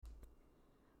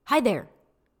Hi there.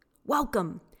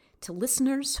 Welcome to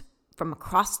listeners from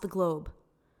across the globe.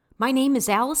 My name is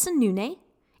Allison Nune,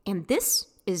 and this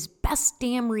is Best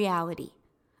Damn Reality,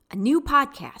 a new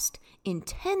podcast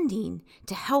intending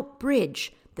to help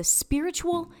bridge the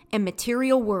spiritual and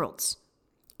material worlds.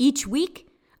 Each week,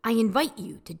 I invite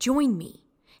you to join me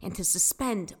and to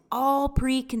suspend all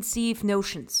preconceived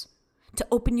notions, to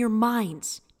open your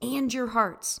minds and your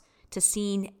hearts to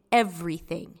seeing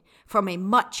everything from a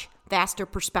much vaster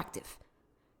perspective.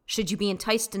 Should you be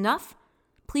enticed enough,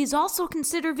 please also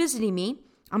consider visiting me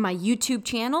on my YouTube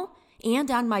channel and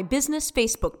on my business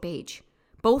Facebook page,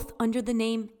 both under the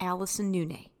name Allison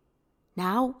Nune.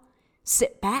 Now,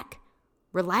 sit back,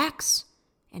 relax,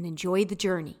 and enjoy the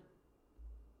journey.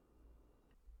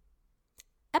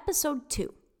 Episode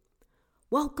 2.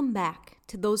 Welcome back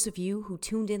to those of you who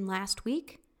tuned in last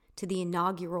week to the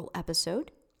inaugural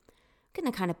episode. I'm going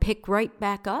to kind of pick right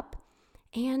back up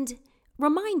and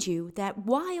remind you that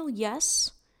while,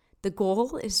 yes, the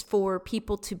goal is for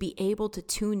people to be able to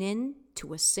tune in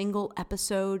to a single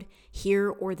episode here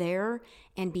or there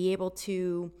and be able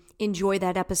to enjoy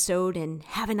that episode and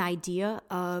have an idea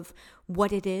of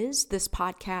what it is this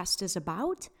podcast is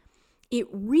about, it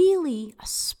really,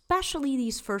 especially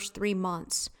these first 3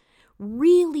 months,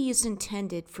 really is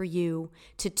intended for you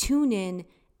to tune in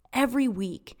every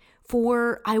week,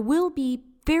 for I will be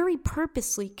very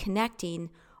purposely connecting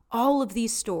all of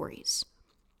these stories.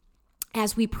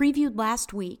 As we previewed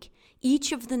last week,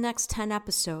 each of the next 10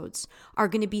 episodes are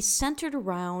going to be centered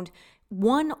around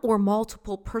one or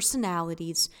multiple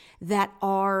personalities that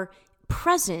are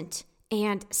present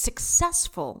and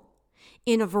successful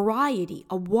in a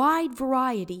wide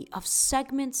variety of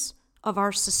segments of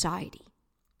our society.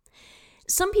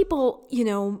 Some people,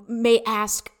 may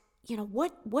ask,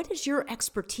 what is your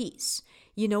expertise?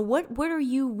 What are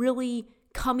you really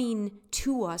coming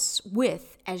to us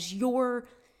with as your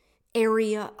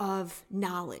area of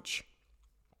knowledge?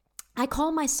 I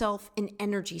call myself an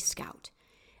energy scout.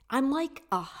 I'm like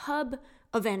a hub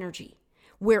of energy,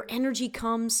 where energy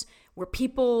comes, where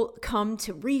people come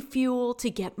to refuel, to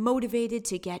get motivated,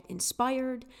 to get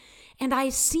inspired. And I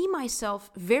see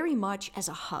myself very much as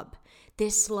a hub,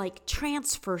 this like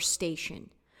transfer station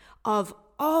of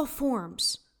all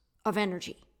forms of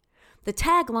energy. The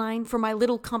tagline for my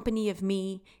little company of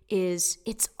me is,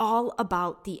 it's all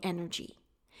about the energy.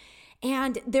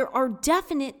 And there are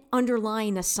definite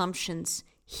underlying assumptions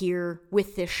here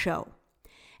with this show.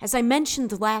 As I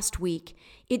mentioned last week,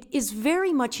 it is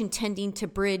very much intending to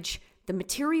bridge the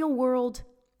material world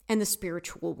and the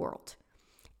spiritual world.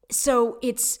 So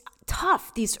it's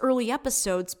tough, these early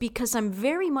episodes, because I'm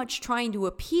very much trying to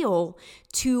appeal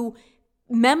to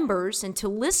members and to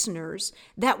listeners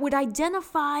that would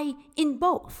identify in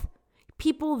both.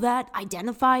 People that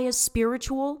identify as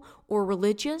spiritual or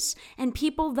religious, and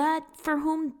people that for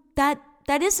whom that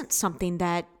isn't something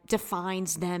that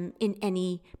defines them in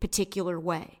any particular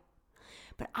way.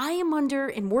 But I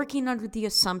am working under the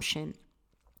assumption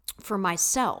for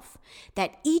myself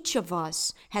that each of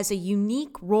us has a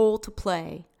unique role to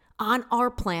play on our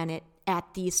planet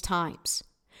at these times.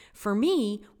 For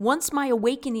me, once my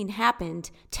awakening happened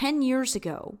 10 years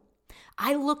ago,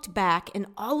 I looked back and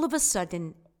all of a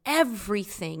sudden,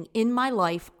 everything in my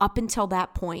life up until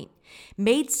that point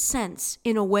made sense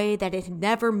in a way that it had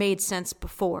never made sense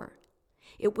before.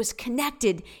 It was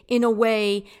connected in a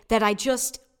way that I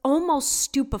just almost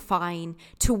stupefying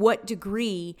to what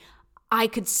degree I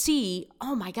could see,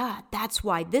 oh my God, that's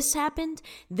why this happened.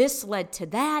 This led to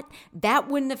that. That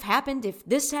wouldn't have happened if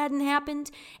this hadn't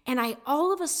happened. And I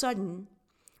all of a sudden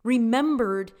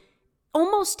remembered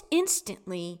almost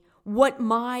instantly what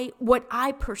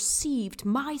I perceived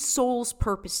my soul's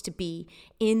purpose to be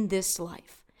in this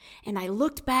life. And I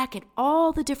looked back at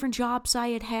all the different jobs I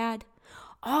had had,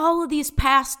 all of these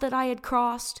paths that I had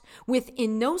crossed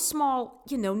within no small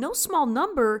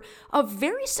number of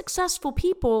very successful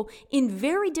people in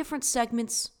very different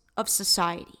segments of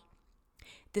society.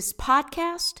 This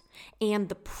podcast and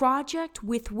the project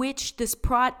with which this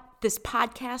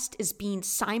podcast is being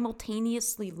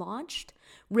simultaneously launched,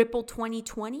 Ripple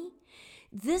 2020,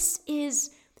 this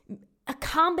is a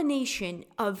combination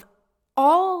of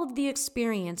all of the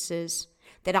experiences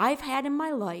that I've had in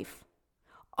my life,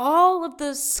 all of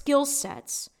the skill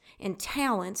sets and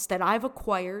talents that I've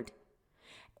acquired,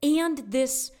 and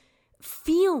this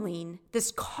feeling,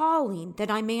 this calling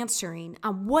that I'm answering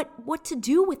on what to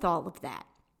do with all of that.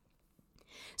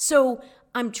 So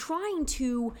I'm trying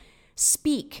to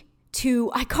speak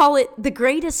to, I call it the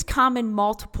greatest common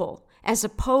multiple, as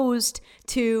opposed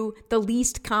to the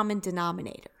least common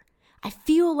denominator. I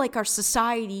feel like our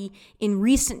society in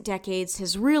recent decades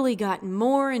has really gotten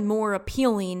more and more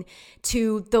appealing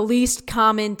to the least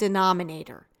common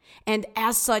denominator. And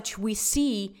as such, we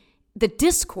see the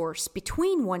discourse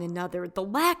between one another, the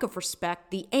lack of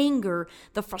respect, the anger,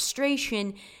 the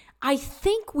frustration. I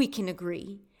think we can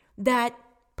agree that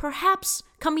perhaps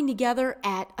coming together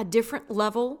at a different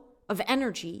level of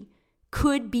energy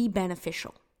could be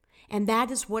beneficial. And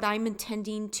that is what I'm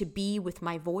intending to be with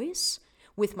my voice,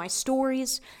 with my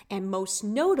stories, and most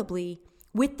notably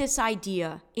with this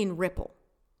idea in Ripple.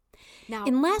 Now,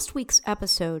 in last week's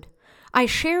episode, I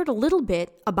shared a little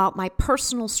bit about my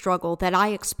personal struggle that I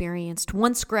experienced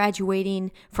once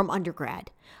graduating from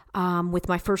undergrad, with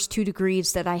my first 2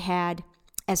 degrees that I had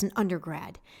as an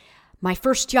undergrad. My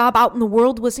first job out in the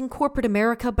world was in corporate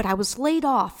America, but I was laid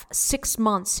off 6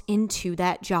 months into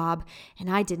that job, and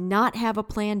I did not have a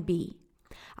plan B.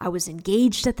 I was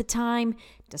engaged at the time,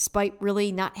 despite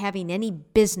really not having any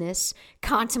business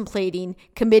contemplating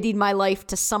committing my life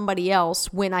to somebody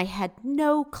else when I had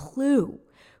no clue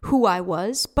who I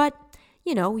was. But,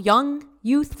 young,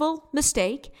 youthful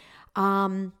mistake.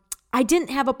 I didn't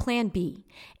have a plan B.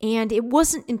 And it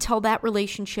wasn't until that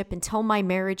relationship, until my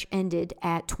marriage ended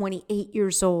at 28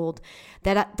 years old,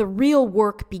 that the real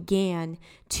work began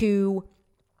to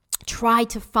try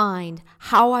to find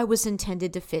how I was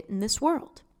intended to fit in this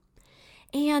world.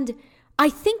 And I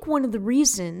think one of the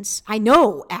reasons I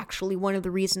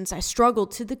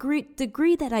struggled to the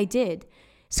degree that I did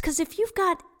is because if you've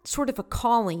got sort of a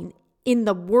calling in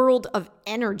the world of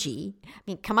energy,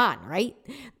 come on, right?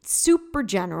 Super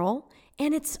general,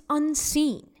 and it's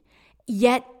unseen.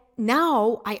 Yet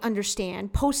now I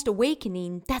understand,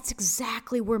 post-awakening, that's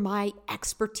exactly where my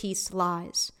expertise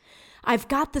lies. I've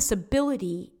got this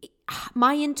ability,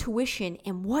 my intuition,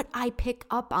 and what I pick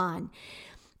up on.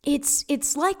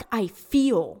 It's like I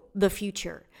feel the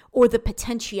future or the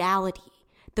potentiality,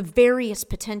 the various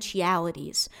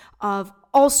potentialities of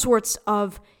all sorts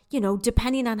of,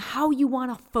 depending on how you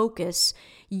want to focus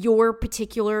your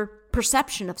particular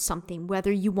perception of something,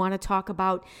 whether you want to talk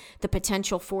about the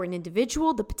potential for an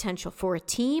individual, the potential for a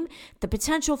team, the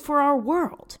potential for our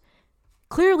world.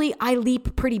 Clearly, I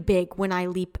leap pretty big when I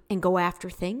leap and go after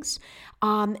things.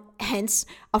 Hence,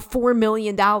 a $4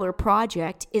 million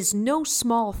project is no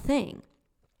small thing.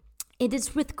 It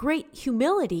is with great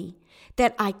humility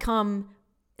that I come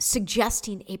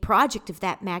suggesting a project of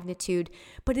that magnitude,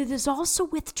 but it is also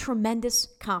with tremendous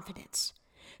confidence.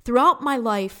 Throughout my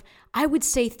life, I would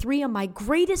say 3 of my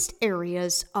greatest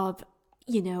areas of,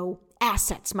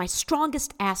 assets, my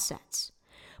strongest assets,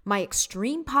 my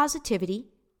extreme positivity,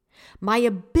 my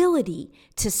ability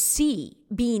to see,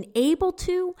 being able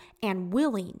to and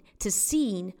willing to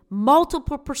see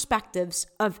multiple perspectives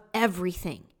of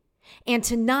everything, and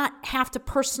to not have to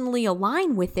personally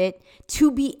align with it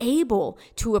to be able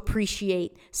to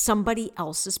appreciate somebody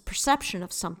else's perception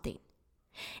of something,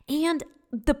 and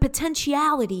the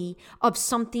potentiality of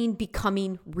something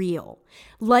becoming real,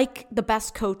 like the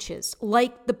best coaches,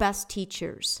 like the best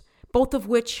teachers, both of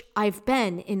which I've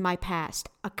been in my past,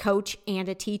 a coach and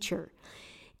a teacher.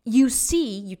 You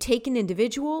take an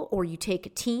individual, or you take a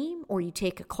team, or you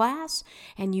take a class,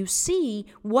 and you see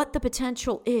what the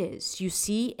potential is. You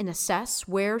see and assess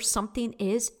where something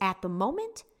is at the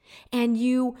moment, and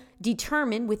you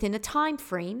determine within a time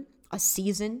frame, a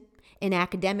season, an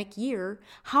academic year,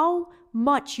 how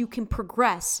much you can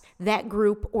progress that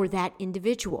group or that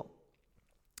individual.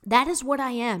 That is what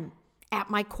I am at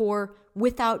my core,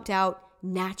 without doubt,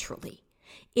 naturally.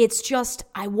 It's just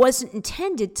I wasn't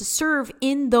intended to serve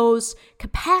in those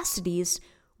capacities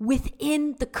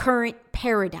within the current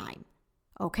paradigm.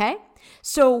 Okay?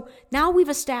 So now we've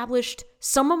established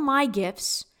some of my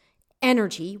gifts,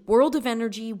 energy, world of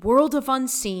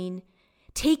unseen,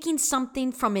 taking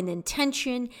something from an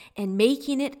intention and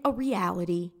making it a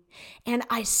reality. And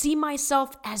I see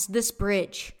myself as this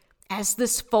bridge, as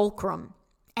this fulcrum,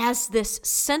 as this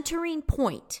centering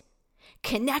point,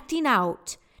 connecting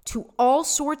out to all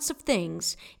sorts of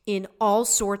things in all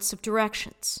sorts of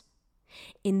directions.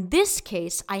 In this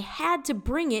case, I had to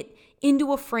bring it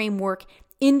into a framework,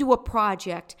 into a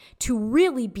project, to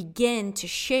really begin to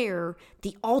share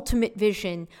the ultimate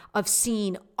vision of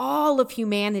seeing all of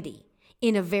humanity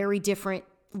in a very different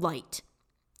light.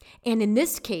 And in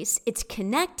this case, it's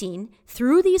connecting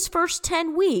through these first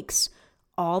 10 weeks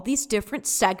all these different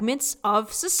segments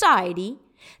of society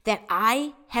that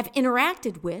I have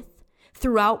interacted with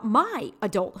throughout my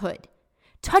adulthood,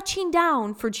 touching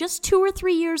down for just 2 or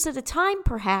 3 years at a time,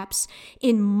 perhaps,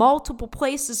 in multiple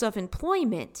places of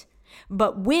employment.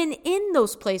 But when in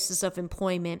those places of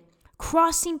employment,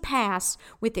 crossing paths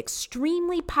with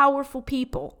extremely powerful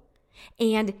people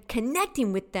and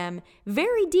connecting with them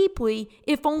very deeply,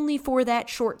 if only for that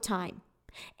short time.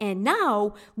 And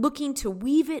now looking to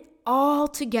weave it all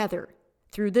together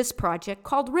through this project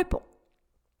called Ripple.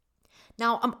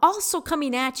 Now, I'm also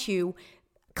coming at you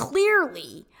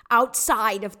clearly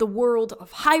outside of the world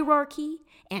of hierarchy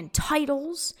and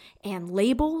titles and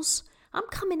labels. I'm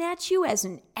coming at you as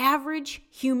an average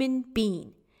human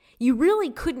being. You really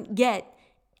couldn't get,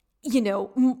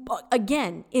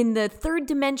 again, in the third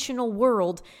dimensional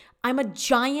world, I'm a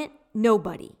giant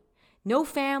nobody. No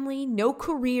family, no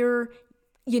career.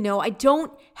 I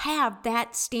don't have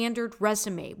that standard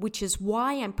resume, which is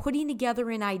why I'm putting together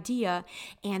an idea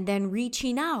and then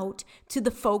reaching out to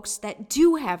the folks that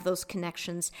do have those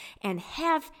connections and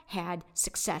have had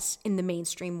success in the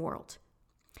mainstream world.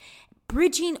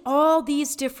 Bridging all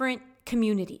these different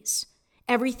communities,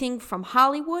 everything from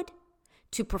Hollywood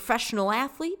to professional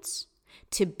athletes,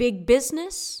 to big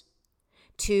business,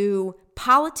 to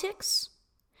politics,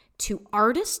 to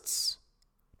artists,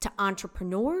 to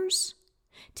entrepreneurs,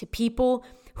 to people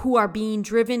who are being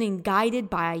driven and guided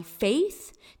by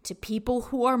faith, to people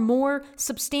who are more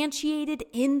substantiated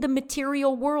in the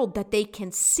material world that they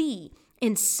can see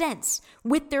and sense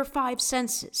with their five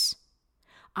senses.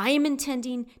 I am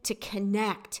intending to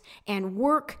connect and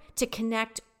work to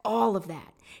connect all of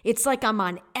that. It's like I'm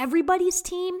on everybody's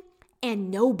team and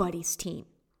nobody's team.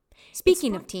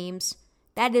 Speaking of teams,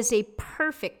 that is a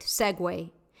perfect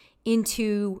segue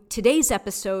into today's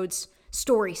episode's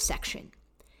story section.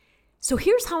 So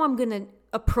here's how I'm going to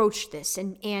approach this,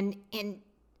 and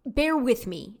bear with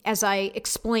me as I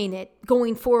explain it.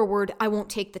 Going forward, I won't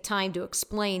take the time to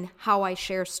explain how I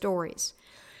share stories.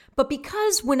 But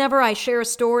because whenever I share a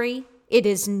story, it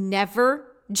is never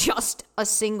just a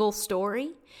single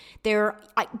story,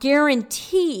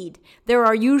 guaranteed there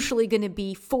are usually going to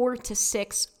be 4 to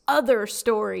 6 other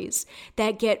stories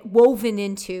that get woven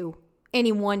into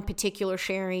any one particular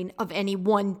sharing of any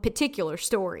one particular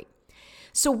story.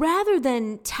 So rather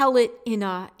than tell it in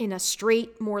a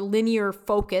straight, more linear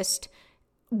focused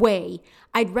way,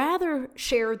 I'd rather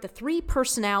share the 3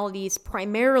 personalities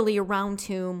primarily around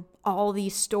whom all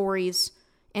these stories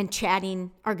and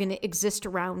chatting are going to exist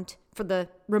around for the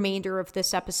remainder of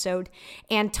this episode,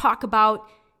 and talk about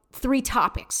 3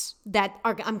 topics that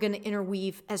I'm going to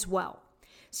interweave as well.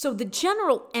 So the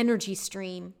general energy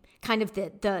stream, kind of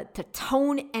the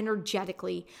tone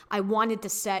energetically I wanted to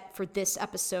set for this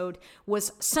episode,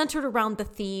 was centered around the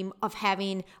theme of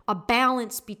having a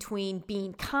balance between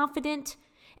being confident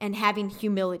and having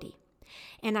humility.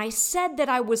 And I said that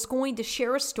I was going to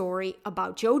share a story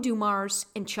about Joe Dumars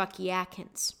and Chucky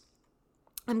Atkins.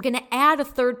 I'm going to add a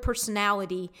 3rd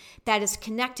personality that is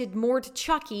connected more to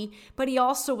Chucky, but he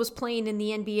also was playing in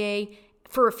the NBA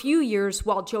for a few years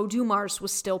while Joe Dumars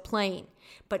was still playing.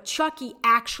 But Chucky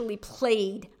actually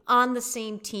played on the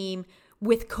same team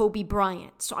with Kobe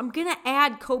Bryant. So I'm going to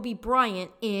add Kobe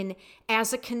Bryant in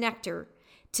as a connector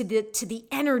to the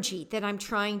energy that I'm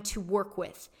trying to work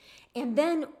with. And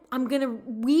then I'm going to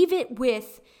weave it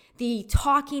with the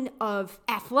talking of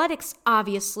athletics,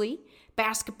 obviously,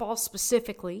 basketball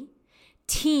specifically,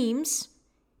 teams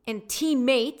and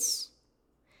teammates,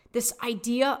 this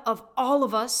idea of all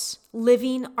of us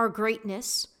living our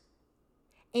greatness,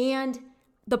 and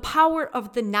the power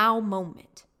of the now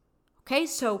moment. Okay,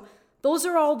 so those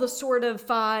are all the sort of,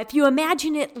 if you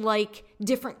imagine it like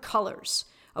different colors,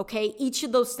 okay, each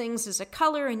of those things is a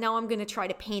color, and now I'm going to try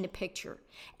to paint a picture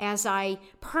as I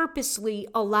purposely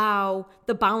allow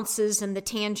the bounces and the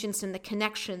tangents and the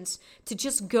connections to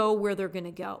just go where they're going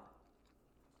to go.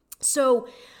 So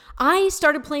I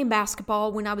started playing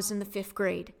basketball when I was in the 5th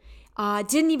grade.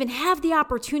 Didn't even have the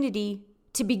opportunity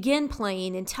to begin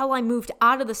playing until I moved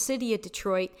out of the city of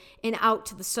Detroit and out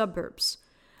to the suburbs,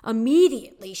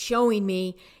 immediately showing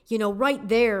me, right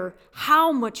there,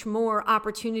 how much more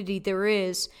opportunity there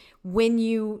is when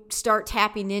you start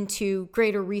tapping into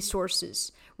greater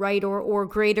resources, right? Or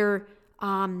greater,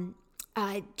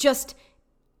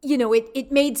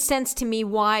 it made sense to me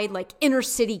why like inner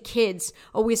city kids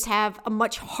always have a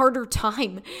much harder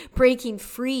time breaking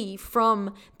free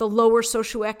from the lower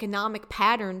socioeconomic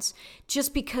patterns,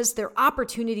 just because their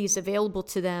opportunities available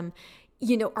to them,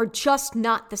 are just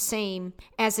not the same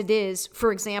as it is,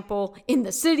 for example, in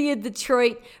the city of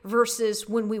Detroit versus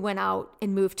when we went out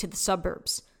and moved to the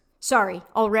suburbs. Sorry,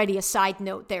 already a side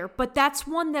note there, but that's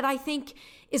one that I think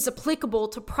is applicable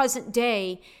to present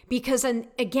day because,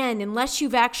 again, unless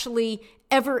you've actually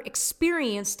ever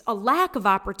experienced a lack of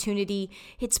opportunity,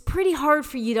 it's pretty hard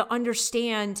for you to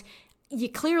understand, you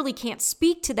clearly can't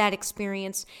speak to that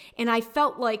experience. And I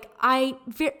felt like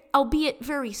albeit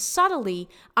very subtly,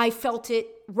 I felt it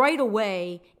right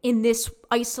away in this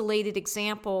isolated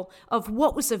example of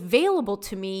what was available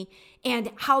to me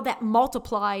and how that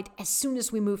multiplied as soon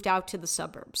as we moved out to the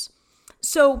suburbs.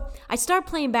 So I started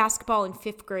playing basketball in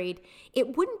 5th grade.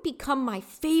 It wouldn't become my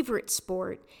favorite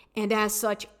sport, and as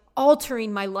such,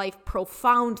 altering my life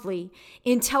profoundly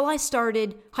until I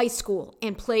started high school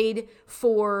and played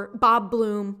for Bob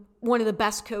Bloom, one of the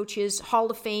best coaches, Hall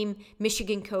of Fame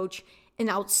Michigan coach, an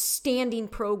outstanding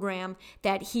program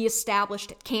that he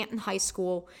established at Canton High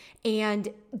School. And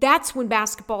that's when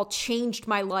basketball changed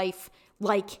my life,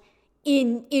 like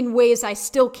in ways I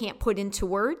still can't put into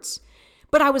words.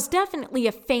 But I was definitely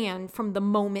a fan from the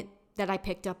moment that I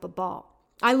picked up a ball.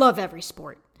 I love every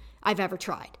sport I've ever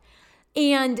tried.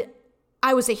 And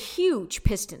I was a huge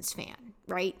Pistons fan,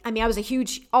 right? I mean, I was a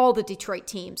huge, all the Detroit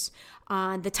teams,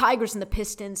 the Tigers and the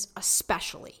Pistons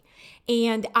especially.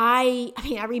 And I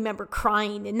remember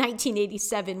crying in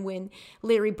 1987 when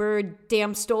Larry Bird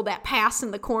stole that pass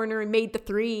in the corner and made the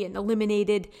 3 and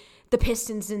eliminated the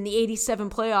Pistons in the 87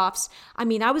 playoffs. I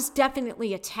mean, I was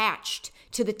definitely attached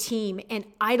to the team and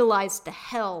idolized the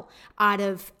hell out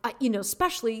of,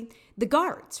 especially the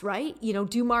guards, right?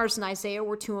 Dumars and Isaiah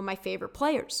were 2 of my favorite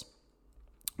players.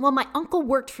 Well, my uncle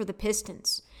worked for the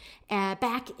Pistons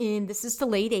this is the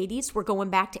late 80s. We're going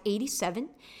back to 87.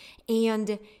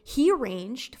 And he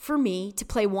arranged for me to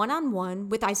play one-on-one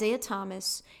with Isaiah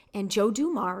Thomas and Joe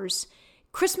Dumars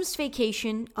Christmas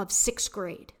vacation of 6th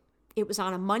grade. It was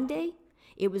on a Monday.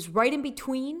 It was right in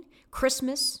between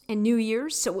Christmas and New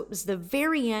Year's, so it was the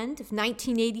very end of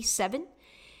 1987.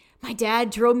 My dad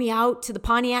drove me out to the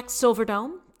Pontiac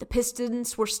Silverdome. The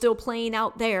Pistons were still playing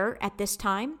out there at this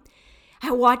time.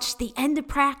 I watched the end of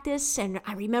practice, and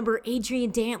I remember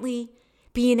Adrian Dantley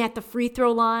being at the free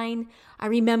throw line. I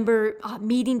remember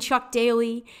meeting Chuck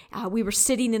Daly. We were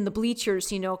sitting in the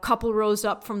bleachers, a couple rows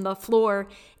up from the floor,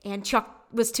 and Chuck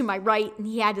was to my right, and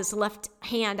he had his left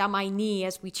hand on my knee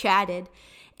as we chatted.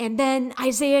 And then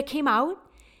Isaiah came out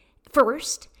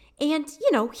first, and,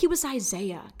 he was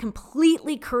Isaiah,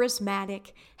 completely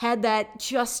charismatic, had that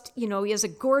just, he has a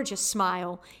gorgeous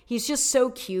smile. He's just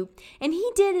so cute. And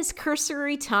he did his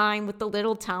cursory time with the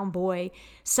little town boy,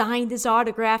 signed his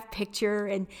autograph picture,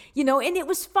 and it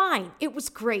was fine. It was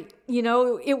great.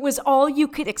 It was all you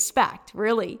could expect,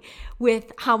 really,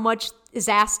 with how much is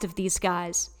asked of these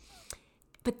guys.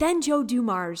 But then Joe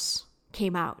Dumars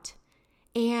came out.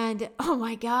 And, oh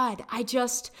my God, I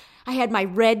had my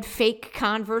red fake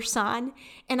Converse on,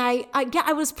 and I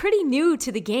was pretty new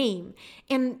to the game.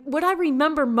 And what I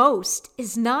remember most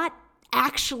is not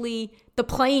actually the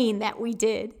playing that we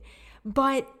did,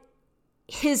 but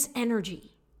his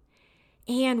energy.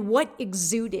 And what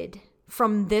exuded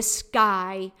from this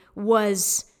guy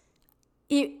was,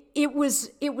 it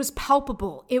was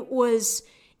palpable. It was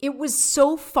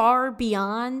so far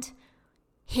beyond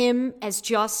him as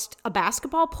just a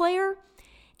basketball player.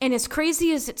 And as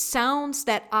crazy as it sounds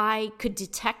that I could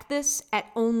detect this at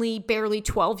only barely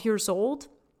 12 years old,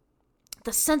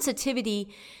 the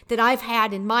sensitivity that I've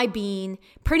had in my being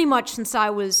pretty much since I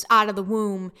was out of the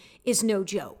womb is no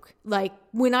joke. Like,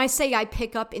 when I say I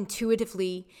pick up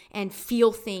intuitively and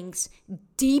feel things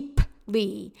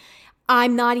deeply,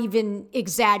 I'm not even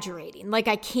exaggerating. Like,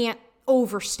 I can't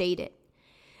overstate it.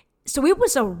 So it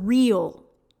was a real,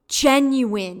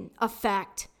 genuine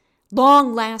effect,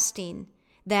 long-lasting,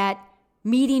 that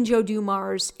meeting Joe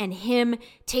Dumars and him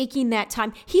taking that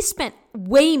time. He spent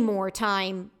way more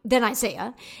time than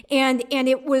Isaiah, and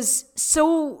it was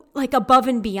so like above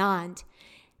and beyond.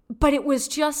 But it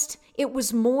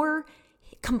was more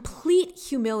complete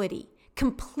humility,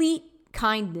 complete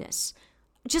kindness,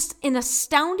 just an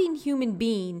astounding human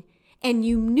being, and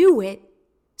you knew it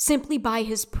simply by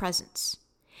his presence.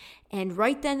 And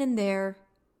right then and there,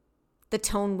 the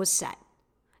tone was set.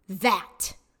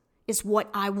 That is what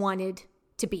I wanted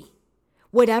to be.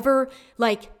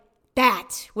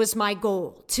 That was my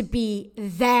goal, to be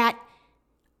that,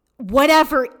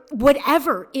 whatever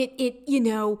it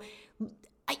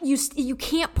you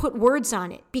can't put words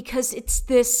on it, because it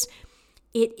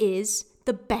is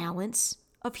the balance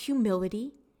of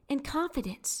humility and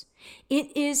confidence.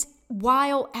 It is,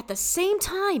 while at the same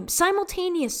time,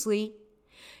 simultaneously,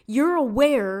 you're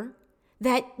aware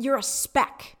that you're a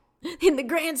speck. In the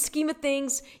grand scheme of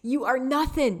things, you are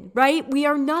nothing, right? We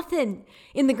are nothing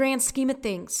in the grand scheme of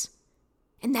things.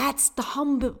 And that's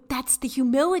the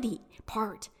humility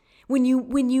part. When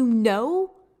you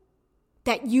know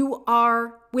that you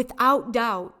are, without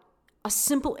doubt, a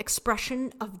simple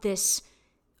expression of this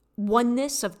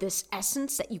oneness, of this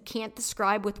essence that you can't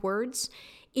describe with words.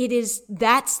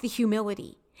 That's the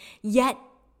humility. Yet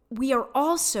we are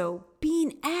also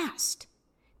being asked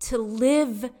to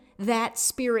live that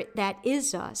spirit that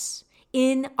is us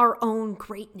in our own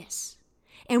greatness.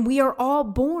 And we are all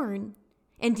born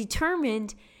and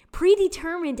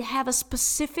predetermined to have a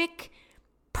specific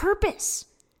purpose.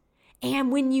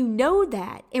 And when you know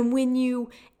that, and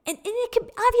it can,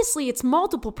 obviously it's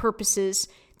multiple purposes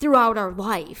throughout our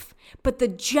life, but the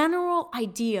general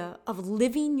idea of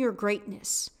living your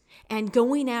greatness and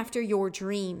going after your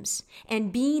dreams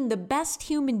and being the best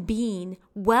human being,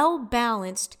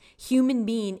 well-balanced human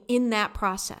being in that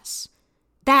process,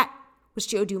 that was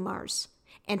Joe Dumars.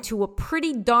 And to a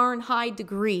pretty darn high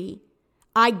degree,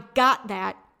 I got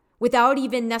that without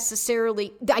even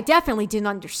necessarily, I definitely didn't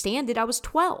understand it. I was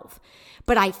 12,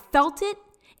 but I felt it,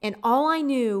 and all I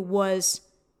knew was,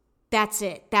 that's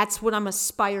it. That's what I'm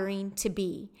aspiring to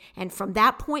be. And from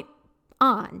that point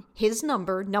on, his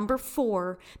number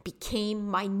 4, became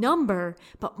my number.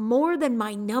 But more than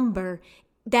my number,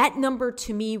 that number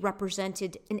to me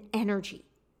represented an energy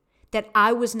that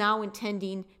I was now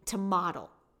intending to model.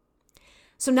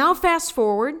 So now fast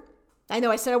forward. I know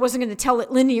I said I wasn't going to tell it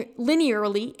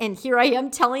linearly, and here I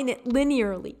am telling it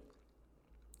linearly.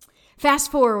 Fast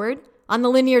forward on the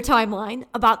linear timeline,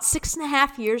 about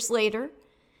 6.5 years later,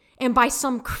 and by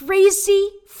some crazy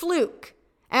fluke,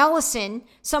 Allison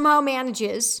somehow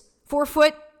manages 4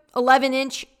 foot, 11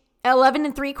 and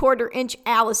 3/4 inch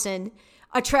Allison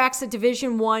attracts a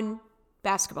Division I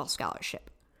basketball scholarship.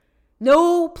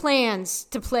 No plans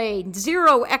to play,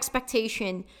 zero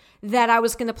expectation that I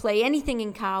was going to play anything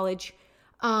in college.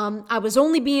 I was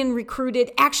only being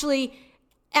recruited. Actually,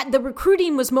 the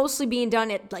recruiting was mostly being done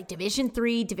at like Division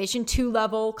III, Division II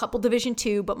level, couple Division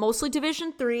II, but mostly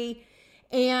Division III.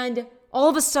 And all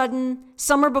of a sudden,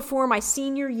 summer before my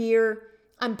senior year,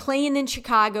 I'm playing in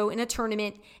Chicago in a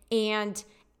tournament. And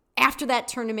after that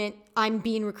tournament, I'm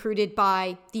being recruited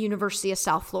by the University of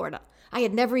South Florida. I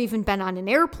had never even been on an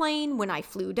airplane when I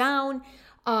flew down.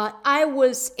 I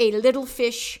was a little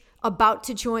fish about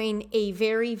to join a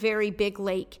very, very big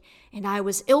lake, and I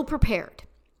was ill-prepared.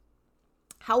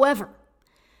 However,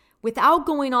 without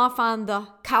going off on the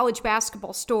college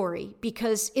basketball story,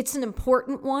 because it's an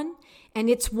important one, and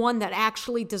it's one that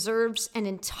actually deserves an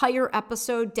entire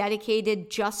episode dedicated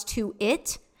just to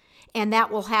it, and that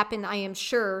will happen, I am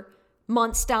sure,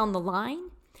 months down the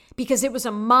line, because it was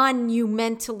a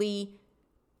monumentally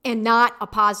and not a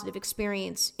positive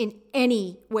experience in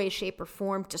any way, shape, or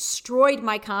form, destroyed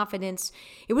my confidence.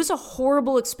 It was a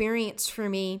horrible experience for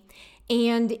me.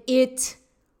 And it,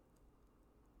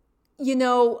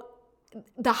 the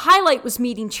highlight was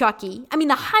meeting Chucky. I mean,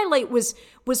 the highlight was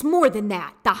more than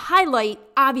that. The highlight,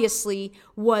 obviously,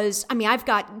 was, I've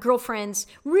got girlfriends,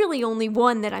 really only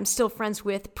one that I'm still friends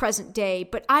with present day,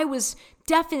 but I was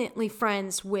definitely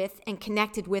friends with and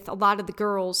connected with a lot of the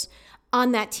girls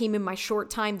on that team in my short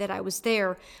time that I was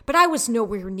there, but I was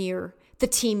nowhere near the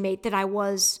teammate that I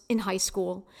was in high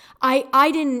school.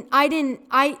 I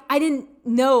didn't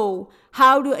know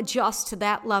how to adjust to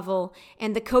that level,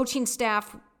 and the coaching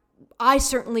staff, I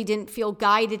certainly didn't feel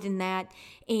guided in that.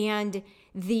 And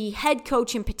the head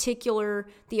coach in particular,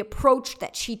 the approach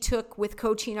that she took with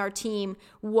coaching our team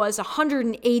was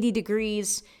 180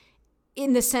 degrees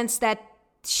in the sense that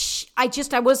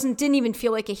didn't even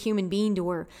feel like a human being to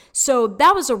her. So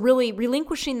that was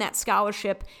relinquishing that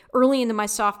scholarship early into my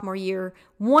sophomore year,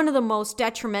 one of the most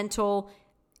detrimental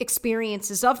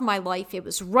experiences of my life. It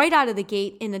was right out of the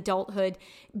gate in adulthood.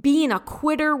 Being a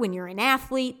quitter when you're an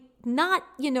athlete, not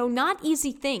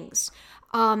easy things.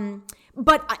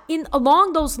 But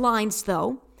along those lines,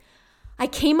 though, I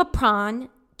came upon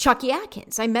Chucky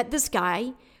Atkins. I met this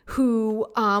guy who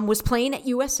was playing at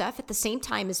USF at the same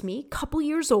time as me, a couple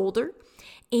years older,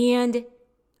 and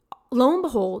lo and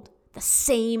behold, the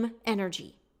same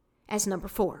energy as number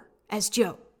 4, as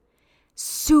Joe.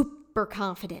 Super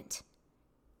confident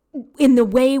in the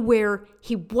way where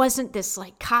he wasn't this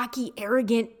like cocky,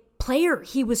 arrogant player.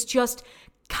 He was just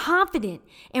confident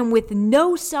and with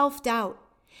no self-doubt.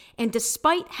 And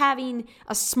despite having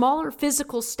a smaller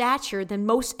physical stature than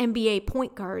most NBA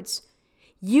point guards,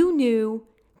 you knew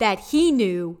that he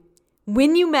knew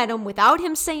when you met him without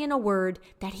him saying a word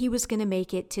that he was going to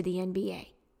make it to the NBA.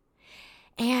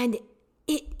 And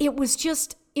it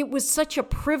was such a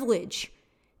privilege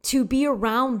to be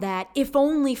around that, if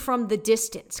only from the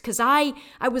distance, because I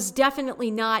was definitely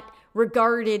not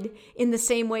regarded in the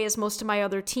same way as most of my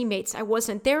other teammates. I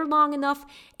wasn't there long enough,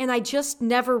 and I just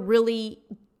never really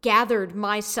gathered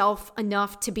myself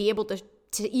enough to be able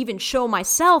to even show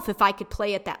myself if I could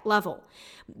play at that level.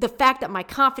 The fact that my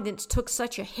confidence took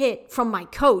such a hit from my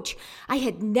coach, I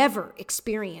had never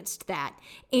experienced that,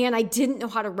 and I didn't know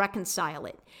how to reconcile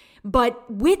it.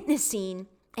 But witnessing,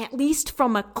 at least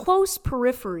from a close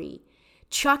periphery,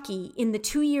 Chucky in the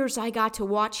 2 years I got to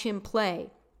watch him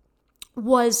play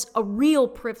was a real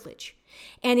privilege.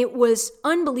 And it was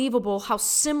unbelievable how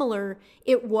similar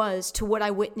it was to what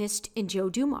I witnessed in Joe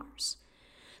Dumars.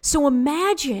 So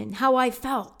imagine how I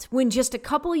felt when just a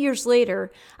couple of years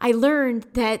later, I learned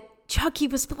that Chucky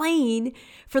was playing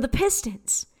for the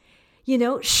Pistons. You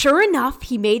know, sure enough,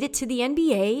 he made it to the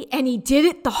NBA, and he did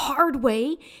it the hard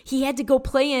way. He had to go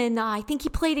play in, I think he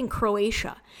played in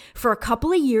Croatia for a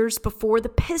couple of years before the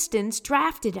Pistons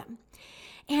drafted him.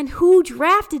 And who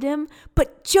drafted him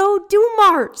but Joe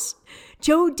Dumars?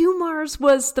 Joe Dumars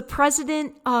was the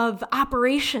president of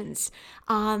operations,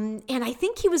 and I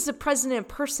think he was the president of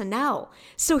personnel.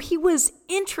 So he was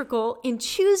integral in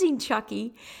choosing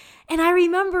Chucky. And I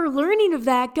remember learning of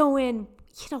that going,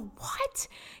 you know, what?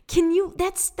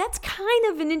 That's kind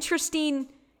of an interesting,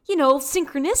 you know,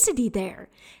 synchronicity there,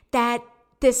 that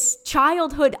this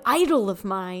childhood idol of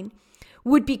mine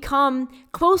would become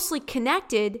closely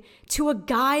connected to a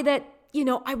guy that, you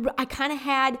know, I kind of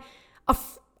had a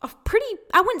pretty,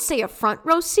 I wouldn't say a front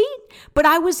row seat, but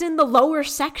I was in the lower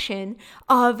section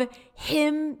of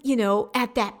him, you know,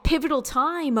 at that pivotal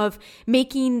time of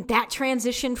making that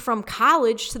transition from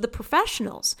college to the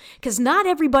professionals, because not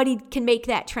everybody can make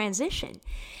that transition.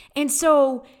 And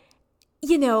so,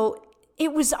 you know,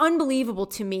 it was unbelievable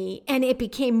to me, and it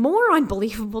became more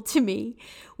unbelievable to me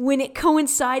when it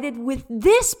coincided with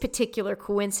this particular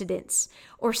coincidence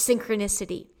or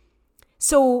synchronicity.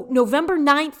 So November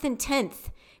 9th and 10th,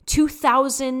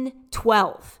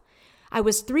 2012, I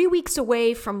was 3 weeks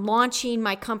away from launching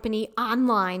my company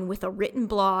online with a written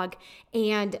blog,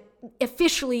 and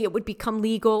officially it would become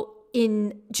legal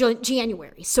in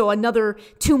January, so another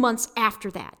 2 months after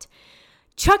that.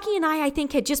 Chucky and I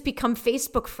think, had just become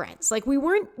Facebook friends. Like we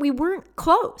weren't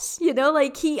close, you know,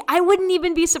 like I wouldn't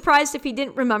even be surprised if he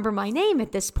didn't remember my name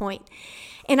at this point.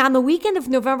 And on the weekend of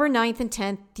November 9th and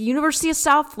 10th, the University of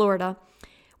South Florida,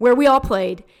 where we all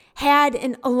played, had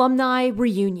an alumni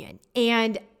reunion.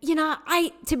 And, you know,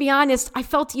 to be honest, I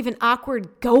felt even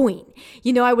awkward going.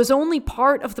 You know, I was only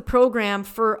part of the program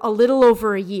for a little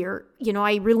over a year. You know,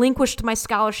 I relinquished my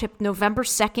scholarship November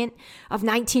 2nd of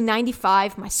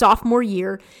 1995, my sophomore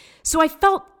year. So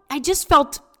I just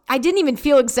felt, I didn't even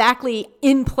feel exactly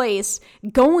in place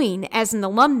going as an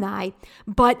alumni,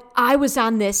 but I was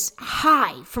on this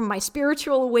high from my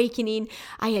spiritual awakening.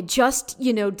 I had just,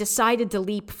 you know, decided to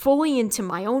leap fully into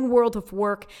my own world of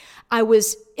work. I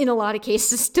was, in a lot of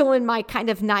cases, still in my kind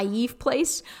of naive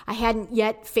place. I hadn't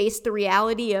yet faced the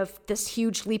reality of this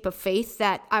huge leap of faith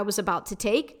that I was about to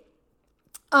take.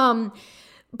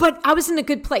 But I was in a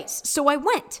good place. So I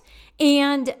went.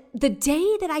 And the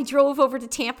day that I drove over to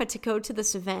Tampa to go to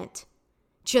this event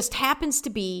just happens to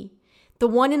be the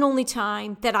one and only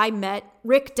time that I met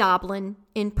Rick Doblin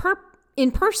in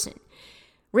person.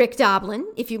 Rick Doblin,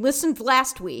 if you listened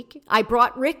last week, I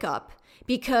brought Rick up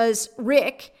because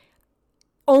Rick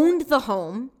owned the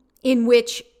home in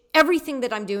which everything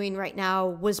that I'm doing right now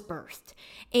was birthed.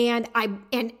 And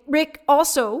Rick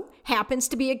also happens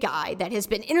to be a guy that has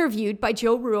been interviewed by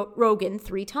Joe Rogan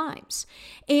 3 times.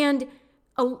 And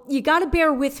you got to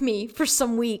bear with me for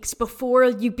some weeks before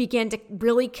you begin to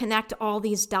really connect all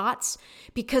these dots,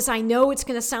 because I know it's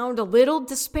going to sound a little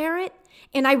disparate,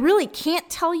 and I really can't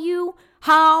tell you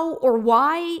how or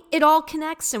why it all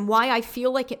connects and why I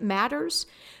feel like it matters.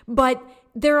 But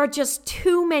there are just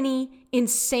too many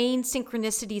insane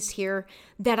synchronicities here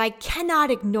that I cannot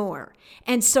ignore.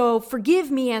 And so forgive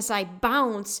me as I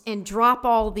bounce and drop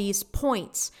all these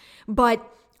points. But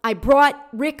I brought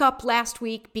Rick up last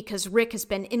week because Rick has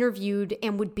been interviewed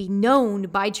and would be known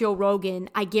by Joe Rogan,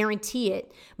 I guarantee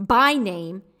it, by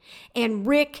name. And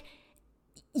Rick,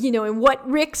 you know, and what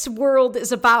Rick's world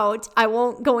is about, I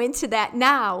won't go into that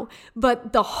now,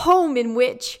 but the home in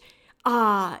which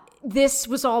this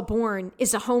was all born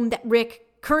is a home that Rick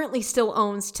currently still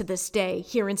owns to this day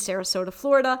here in Sarasota,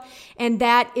 Florida. And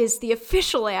that is the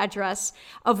official address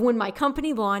of when my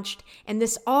company launched. And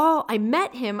I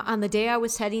met him on the day I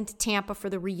was heading to Tampa for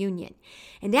the reunion.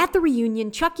 And at the reunion,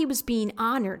 Chucky was being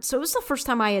honored. So it was the first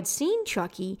time I had seen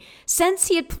Chucky since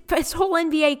he had his whole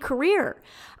NBA career.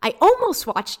 I almost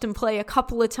watched him play a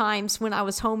couple of times when I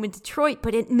was home in Detroit,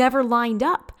 but it never lined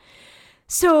up.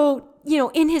 So, you know,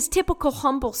 in his typical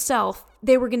humble self,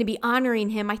 they were going to be honoring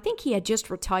him. I think he had just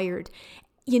retired.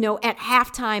 at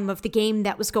halftime of the game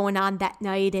that was going on that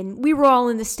night, and we were all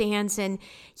in the stands, and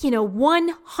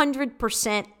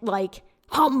 100% like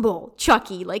humble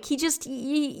Chucky. Like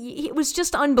it was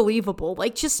just unbelievable.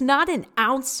 Like just not an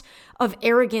ounce of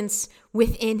arrogance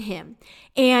within him.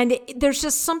 And there's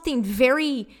just something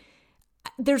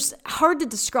there's hard to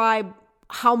describe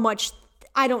how much,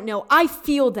 I don't know. I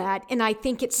feel that, and I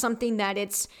think it's something that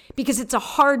it's because it's a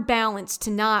hard balance to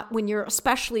not,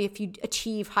 especially if you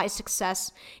achieve high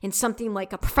success in something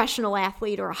like a professional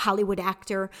athlete or a Hollywood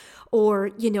actor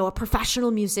or, a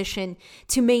professional musician,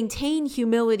 to maintain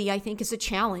humility, I think is a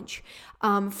challenge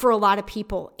for a lot of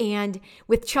people. And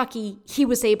with Chucky, he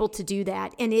was able to do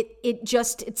that. And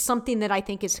it's something that I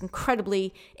think is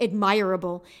incredibly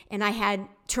admirable. And I had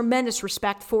tremendous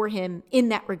respect for him in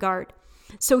that regard.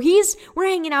 So we're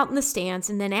hanging out in the stands,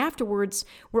 and then afterwards,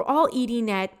 we're all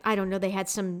eating at, I don't know, they had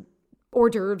some hors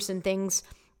d'oeuvres and things,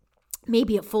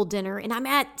 maybe a full dinner, and I'm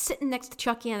sitting next to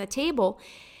Chucky on the table,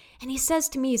 and he says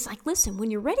to me, he's like, listen, when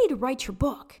you're ready to write your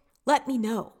book, let me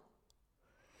know.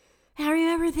 And I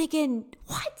remember thinking,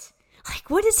 what? Like,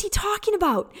 what is he talking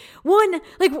about? One,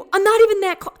 like, I'm not even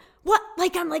that, what?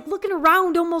 Like, I'm like looking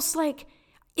around almost like,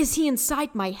 is he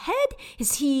inside my head?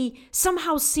 Is he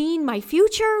somehow seeing my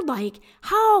future? Like,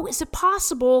 how is it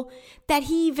possible that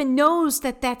he even knows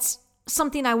that that's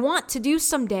something I want to do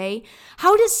someday?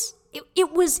 How does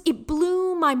it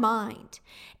blew my mind.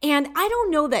 And I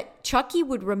don't know that Chucky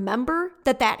would remember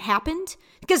that happened,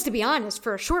 because to be honest,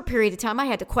 for a short period of time, I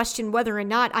had to question whether or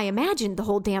not I imagined the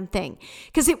whole damn thing,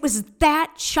 because it was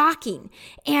that shocking.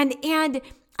 And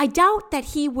I doubt that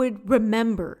he would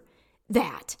remember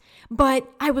that. But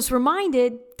I was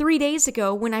reminded 3 days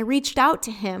ago when I reached out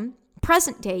to him,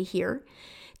 present day here,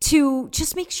 to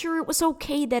just make sure it was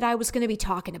okay that I was going to be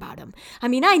talking about him. I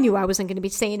mean, I knew I wasn't going to be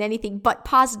saying anything but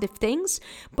positive things,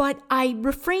 but I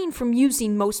refrain from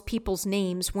using most people's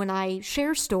names when I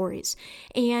share stories.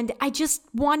 And I just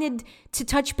wanted to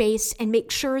touch base and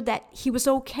make sure that he was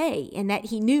okay and that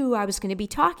he knew I was going to be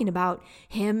talking about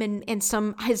him and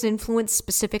his influence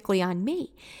specifically on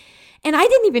me. And I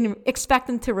didn't even expect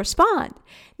him to respond.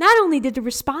 Not only did he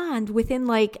respond within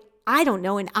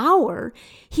an hour,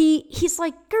 he's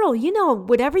like, girl,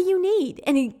 whatever you need.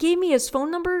 And he gave me his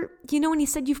phone number, and he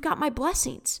said, you've got my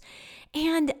blessings.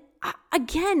 And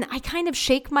again, I kind of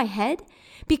shake my head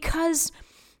because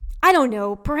I don't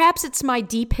know, perhaps it's my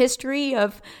deep history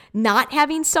of not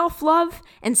having self-love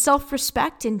and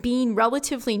self-respect and being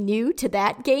relatively new to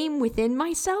that game within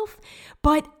myself.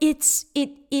 But it's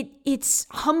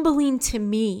humbling to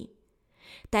me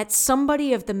that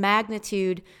somebody of the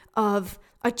magnitude of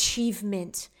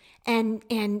achievement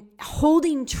and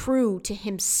holding true to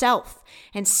himself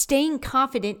and staying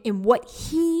confident in what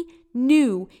he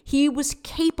knew he was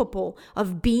capable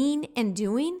of being and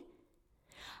doing,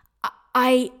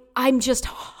 I'm just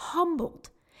humbled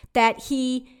that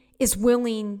he is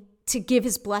willing to give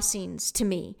his blessings to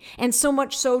me, and so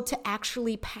much so to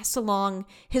actually pass along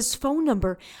his phone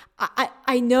number.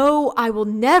 I know I will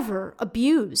never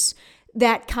abuse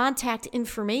that contact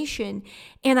information,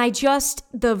 and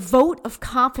the vote of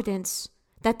confidence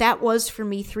that was for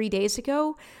me 3 days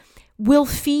ago will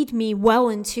feed me well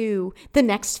into the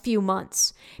next few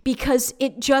months, because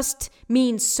it just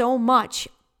means so much.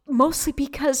 Mostly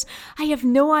because I have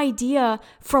no idea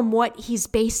from what he's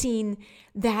basing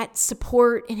that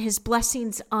support and his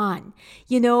blessings on.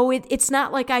 It's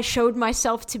not like I showed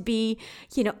myself to be,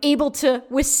 able to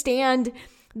withstand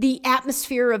the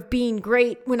atmosphere of being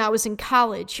great when I was in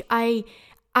college. I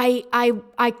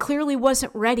clearly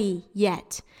wasn't ready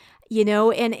yet,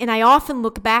 and I often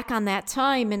look back on that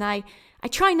time, and I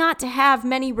try not to have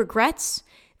many regrets.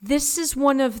 This is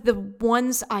one of the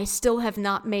ones I still have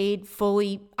not made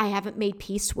fully, I haven't made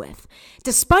peace with.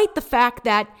 Despite the fact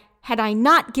that had I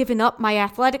not given up my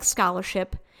athletic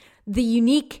scholarship, the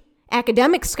unique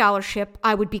academic scholarship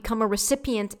I would become a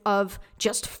recipient of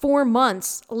just 4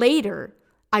 months later,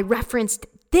 I referenced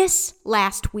this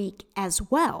last week as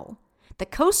well, the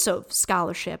Kosov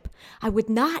scholarship. I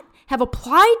would not have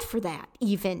applied for that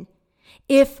even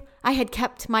if I had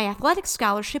kept my athletic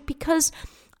scholarship, because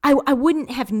I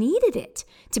wouldn't have needed it.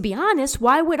 To be honest,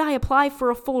 why would I apply for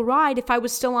a full ride if I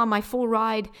was still on my full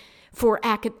ride for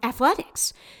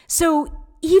athletics? So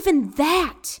even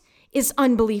that is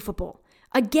unbelievable.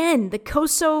 Again, the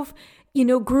Kosov,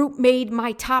 group made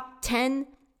my top 10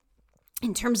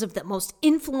 in terms of the most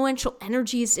influential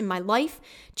energies in my life.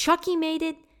 Chucky made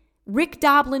it, Rick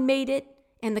Doblin made it,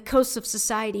 and the Kosov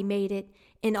Society made it.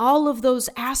 And all of those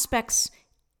aspects,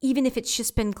 even if it's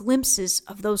just been glimpses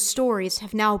of those stories,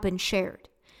 have now been shared.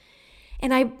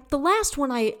 And the last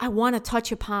one I want to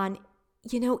touch upon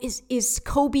is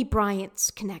Kobe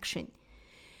Bryant's connection.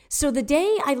 So the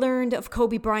day I learned of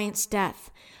Kobe Bryant's death,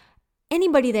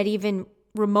 anybody that even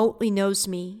remotely knows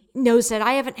me knows that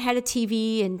I haven't had a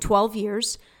TV in 12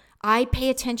 years. I pay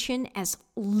attention as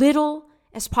little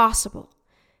as possible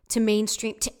to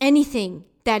mainstream, to anything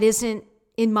that isn't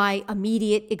in my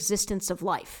immediate existence of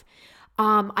life.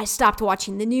 I stopped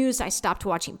watching the news. I stopped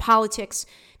watching politics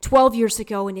 12 years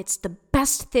ago, and it's the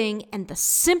best thing and the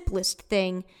simplest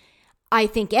thing I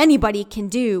think anybody can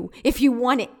do if you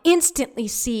want to instantly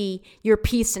see your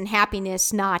peace and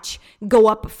happiness notch go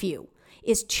up a few,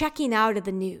 is checking out of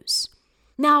the news.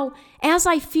 Now, as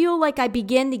I feel like I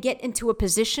begin to get into a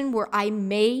position where I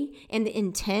may and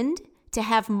intend to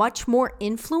have much more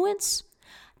influence,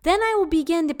 then I will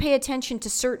begin to pay attention to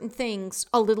certain things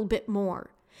a little bit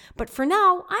more. But for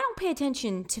now, I don't pay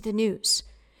attention to the news.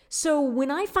 So when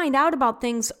I find out about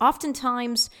things,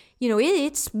 oftentimes,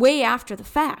 it's way after the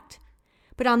fact.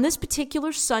 But on this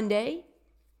particular Sunday,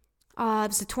 it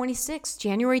was the 26th,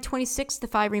 January 26th,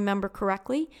 if I remember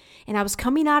correctly, and I was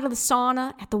coming out of the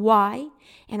sauna at the Y,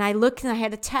 and I looked and I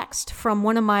had a text from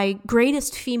one of my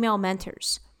greatest female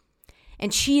mentors.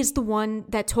 And she is the one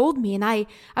that told me, and I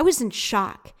was in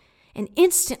shock. And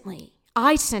instantly,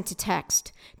 I sent a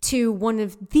text to one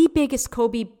of the biggest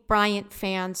Kobe Bryant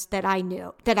fans that I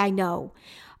know.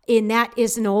 And that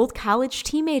is an old college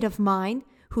teammate of mine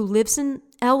who lives in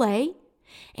LA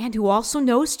and who also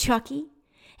knows Chucky.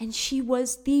 And she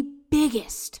was the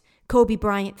biggest Kobe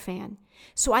Bryant fan.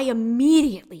 So I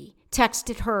immediately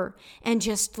texted her and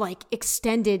just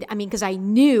extended, because I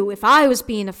knew if I was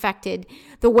being affected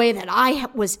the way that I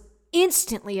was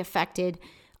instantly affected,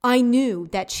 I knew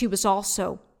that she was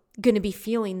also going to be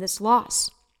feeling this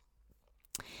loss.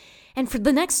 And for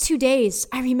the next 2 days,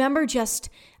 I remember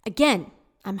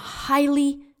I'm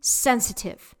highly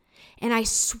sensitive. And I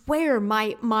swear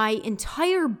my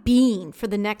entire being for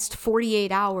the next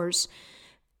 48 hours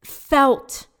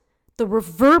felt the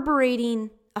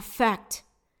reverberating effect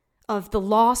of the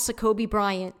loss of Kobe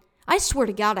Bryant. I swear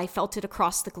to God, I felt it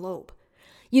across the globe.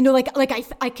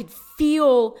 I could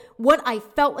feel what I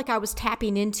felt like I was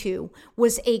tapping into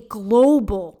was a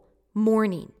global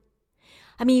mourning.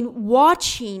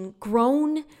 Watching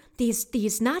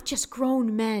these not just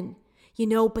grown men,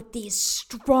 but these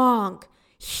strong,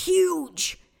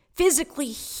 huge,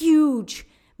 physically huge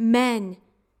men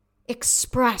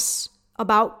express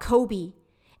about Kobe.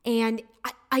 And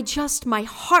my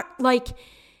heart,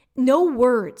 no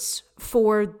words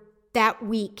for that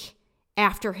week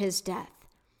after his death.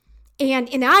 And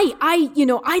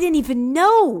I didn't even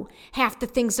know half the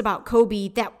things about Kobe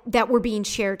that were being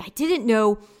shared. I didn't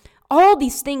know all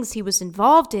these things he was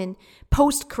involved in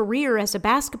post-career as a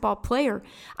basketball player.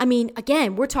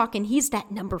 Again, we're talking he's that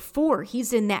number 4.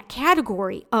 He's in that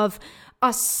category of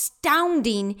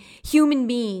astounding human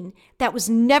being that was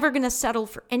never going to settle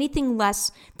for anything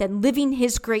less than living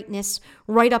his greatness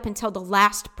right up until the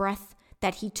last breath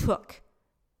that he took.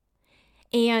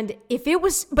 And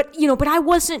but I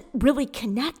wasn't really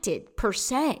connected per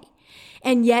se.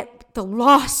 And yet the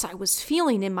loss I was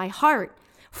feeling in my heart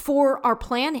for our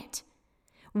planet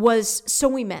was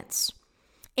so immense.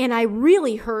 And I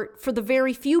really hurt for the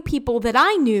very few people that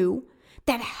I knew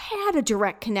that had a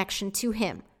direct connection to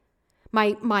him.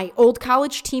 My old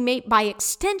college teammate, by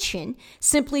extension,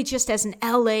 simply just as an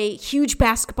LA huge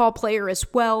basketball player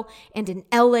as well, and an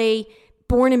LA,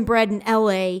 born and bred in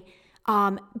LA,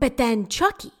 but then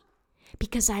Chucky,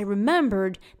 because I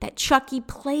remembered that Chucky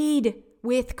played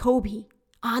with Kobe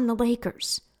on the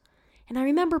Lakers. And I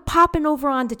remember popping over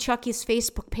onto Chucky's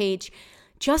Facebook page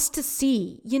just to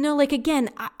see, again,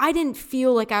 I didn't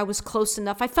feel like I was close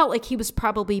enough. I felt like he was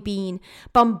probably being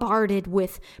bombarded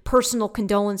with personal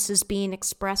condolences being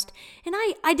expressed. And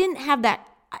I didn't have that,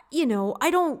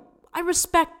 I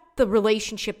respect the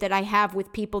relationship that I have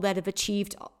with people that have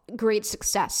achieved great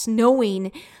success,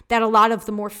 knowing that a lot of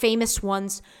the more famous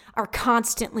ones are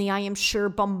constantly, I am sure,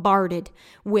 bombarded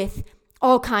with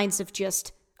all kinds of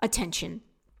just attention.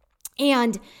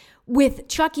 And with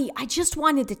Chucky, I just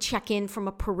wanted to check in from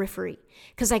a periphery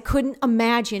because I couldn't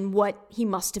imagine what he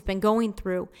must have been going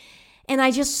through. And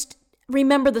I just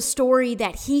remember the story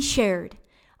that he shared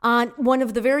on one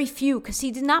of the very few, because he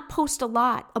did not post a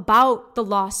lot about the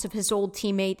loss of his old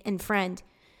teammate and friend.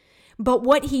 But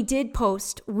what he did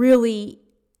post, really,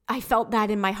 I felt that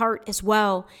in my heart as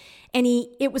well. And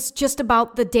it was just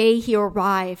about the day he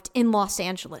arrived in Los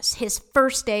Angeles, his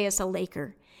first day as a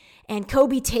Laker. And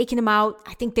Kobe taking him out.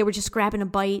 I think they were just grabbing a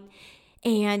bite.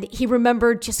 And he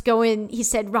remembered just going, he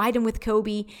said, riding with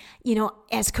Kobe,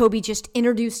 as Kobe just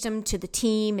introduced him to the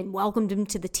team and welcomed him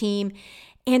to the team.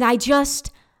 And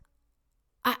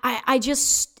I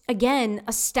just, again,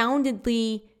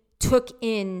 astoundedly took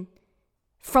in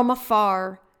from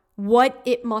afar what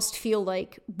it must feel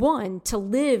like, one, to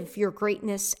live your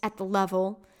greatness at the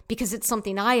level, because it's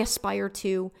something I aspire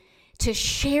to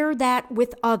share that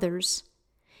with others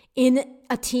in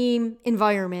a team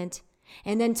environment,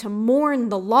 and then to mourn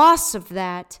the loss of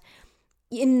that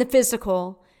in the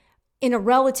physical in a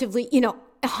relatively,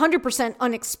 100%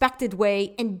 unexpected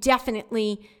way, and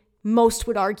definitely, most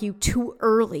would argue, too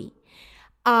early.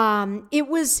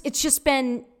 It's just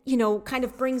been, kind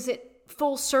of brings it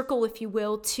full circle, if you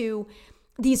will, to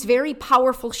these very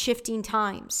powerful shifting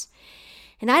times.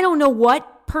 And I don't know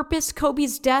what purpose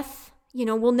Kobe's death,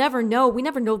 we'll never know. We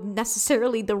never know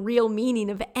necessarily the real meaning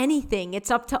of anything. It's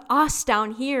up to us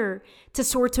down here to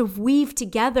sort of weave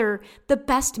together the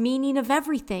best meaning of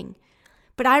everything.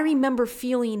 But I remember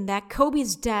feeling that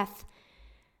Kobe's death,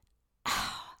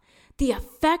 the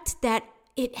effect that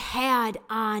it had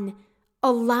on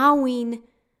allowing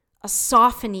a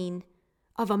softening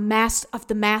of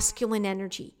the masculine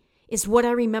energy is what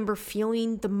I remember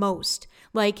feeling the most.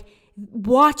 Like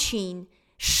watching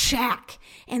Shaq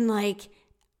and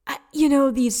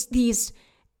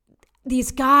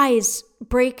these guys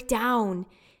break down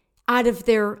out of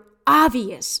their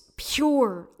obvious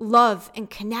pure love and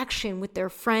connection with their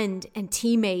friend and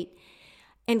teammate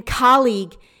and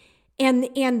colleague, and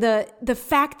the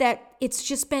fact that it's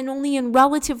just been only in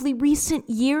relatively recent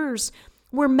years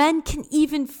where men can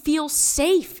even feel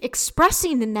safe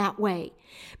expressing in that way.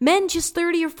 Men just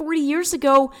 30 or 40 years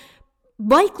ago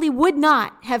likely would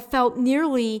not have felt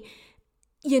nearly,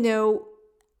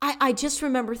 I just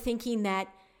remember thinking that,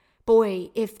 boy,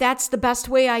 if that's the best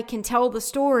way I can tell the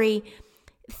story,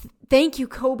 thank you,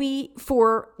 Kobe,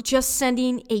 for just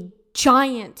sending a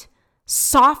giant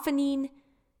softening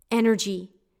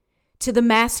energy to the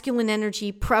masculine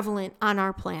energy prevalent on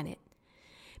our planet.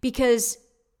 Because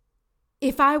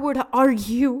if I were to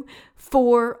argue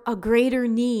for a greater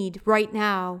need right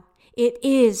now, it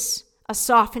is a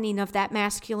softening of that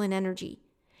masculine energy.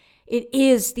 It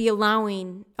is the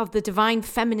allowing of the divine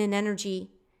feminine energy.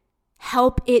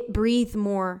 Help it breathe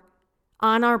more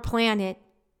on our planet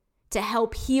to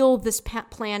help heal this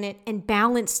planet and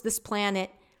balance this planet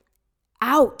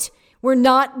out. We're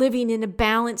not living in a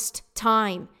balanced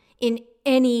time in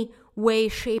any way,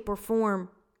 shape, or form.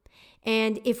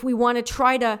 And if we want to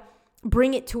try to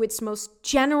bring it to its most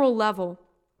general level,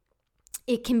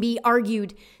 it can be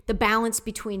argued the balance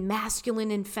between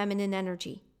masculine and feminine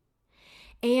energy.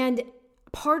 And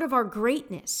part of our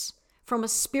greatness from a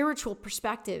spiritual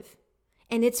perspective,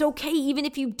 and it's okay even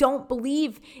if you don't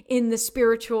believe in the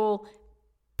spiritual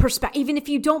perspective, even if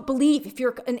you don't believe, if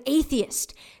you're an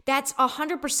atheist, that's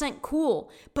 100%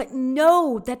 cool. But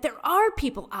know that there are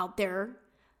people out there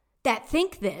that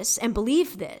think this and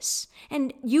believe this.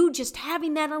 And you just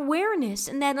having that awareness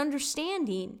and that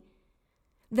understanding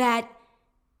that,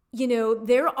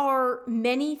 there are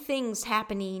many things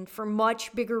happening for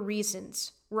much bigger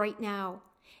reasons right now.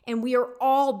 And we are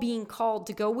all being called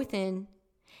to go within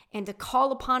and to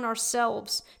call upon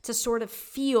ourselves to sort of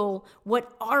feel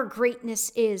what our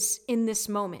greatness is in this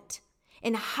moment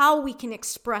and how we can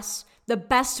express the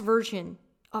best version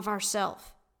of ourselves.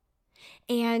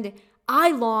 And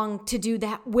I long to do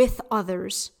that with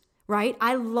others, right?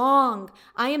 I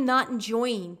am not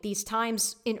enjoying these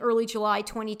times in early July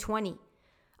 2020.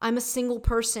 I'm a single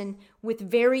person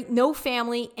with no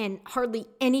family and hardly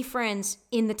any friends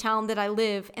in the town that I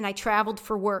live, and I traveled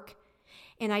for work.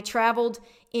 And I traveled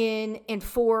in and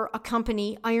for a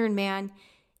company, Ironman,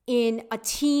 in a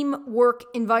teamwork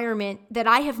environment that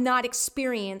I have not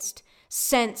experienced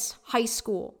since high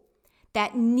school.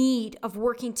 That need of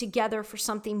working together for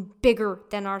something bigger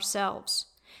than ourselves.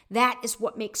 That is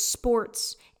what makes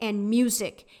sports and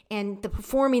music and the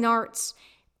performing arts,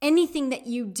 anything that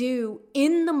you do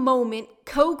in the moment,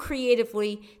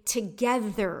 co-creatively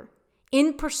together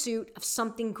in pursuit of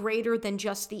something greater than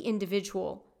just the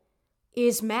individual,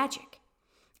 is magic.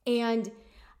 And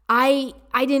I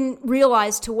didn't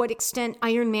realize to what extent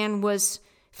Ironman was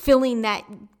filling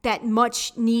that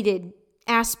much needed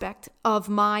aspect of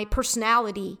my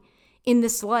personality in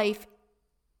this life,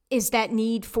 is that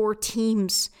need for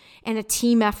teams and a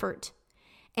team effort.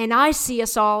 And I see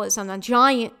us all as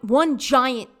one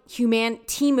giant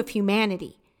team of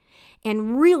humanity,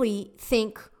 and really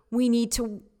think we need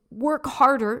to work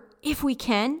harder, if we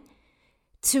can,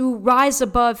 to rise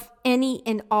above any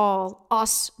and all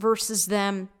us versus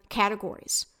them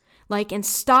categories. And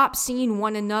stop seeing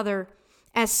one another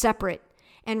as separate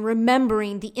and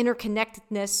remembering the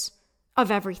interconnectedness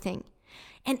of everything.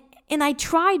 And I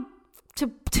tried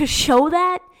to show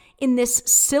that in this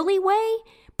silly way,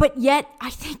 But yet,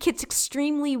 I think it's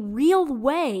extremely real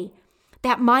way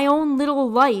that my own little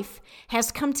life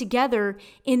has come together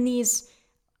in these,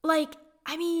 I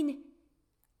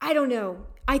don't know.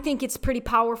 I think it's pretty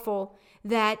powerful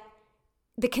that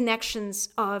the connections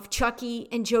of Chucky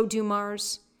and Joe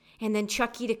Dumars, and then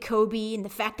Chucky to Kobe, and the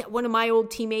fact that one of my old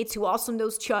teammates who also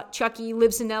knows Chucky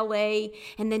lives in LA,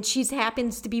 and then she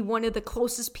happens to be one of the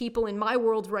closest people in my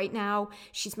world right now.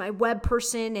 She's my web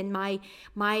person and my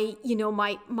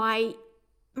teammate.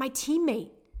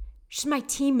 She's my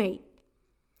teammate.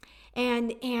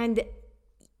 And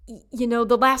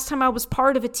the last time I was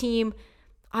part of a team,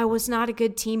 I was not a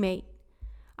good teammate.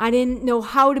 I didn't know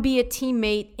how to be a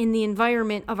teammate in the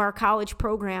environment of our college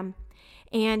program.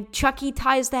 And Chucky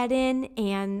ties that in,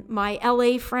 and my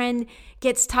LA friend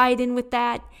gets tied in with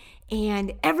that.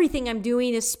 And everything I'm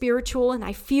doing is spiritual. And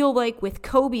I feel like with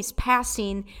Kobe's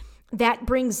passing, that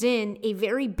brings in a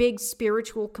very big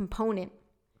spiritual component.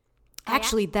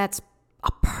 Actually, that's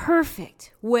a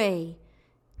perfect way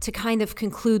to kind of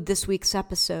conclude this week's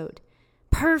episode.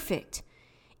 Perfect.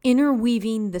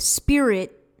 Interweaving the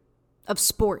spirit of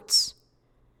sports.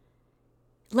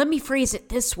 Let me phrase it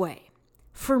this way.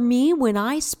 For me, when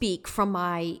I speak from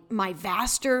my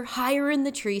vaster, higher in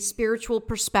the tree spiritual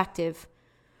perspective,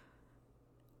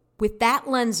 with that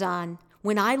lens on,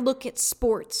 when I look at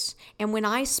sports and when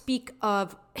I speak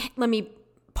of, let me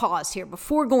pause here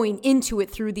before going into it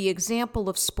through the example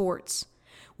of sports.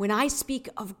 When I speak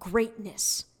of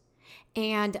greatness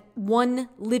and one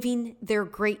living their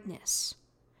greatness,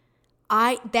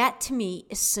 that to me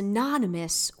is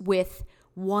synonymous with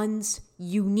one's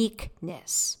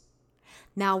uniqueness.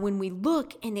 Now, when we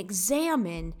look and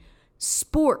examine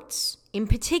sports in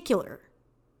particular,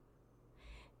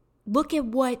 look at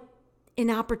what an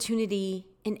opportunity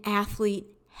an athlete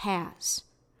has.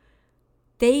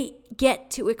 They get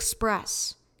to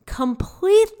express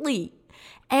completely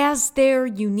as their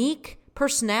unique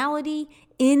personality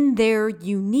in their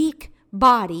unique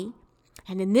body.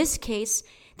 And in this case,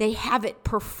 they have it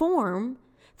perform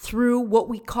through what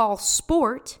we call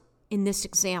sport in this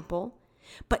example.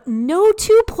 But no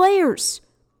two players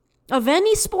of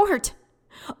any sport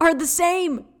are the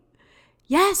same.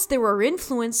 Yes, there are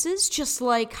influences, just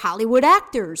like Hollywood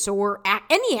actors or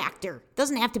any actor.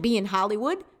 Doesn't have to be in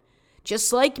Hollywood.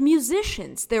 Just like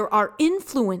musicians, there are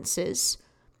influences,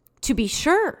 to be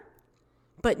sure.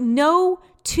 But no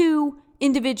two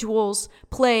individuals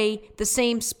play the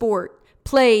same sport,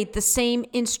 play the same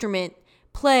instrument,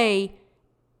 play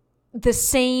the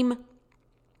same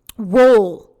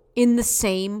role in the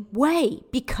same way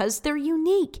because they're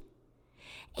unique.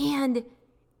 And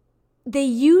they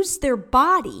use their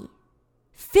body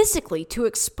physically to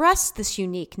express this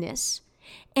uniqueness,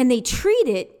 and they treat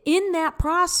it in that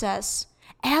process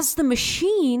as the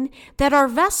machine that our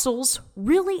vessels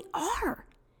really are.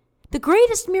 The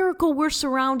greatest miracle we're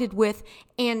surrounded with,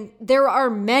 and there are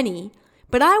many,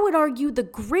 but I would argue the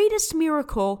greatest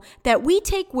miracle that we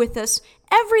take with us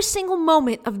every single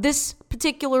moment of this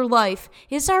particular life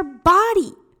is our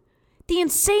body. The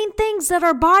insane things that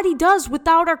our body does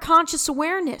without our conscious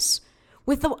awareness,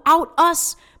 without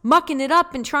us mucking it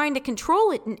up and trying to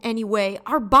control it in any way.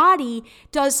 Our body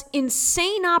does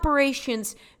insane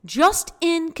operations just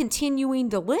in continuing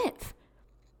to live.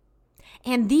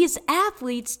 And these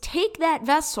athletes take that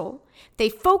vessel, they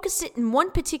focus it in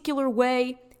one particular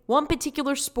way, one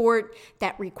particular sport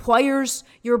that requires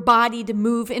your body to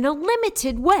move in a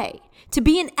limited way. To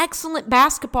be an excellent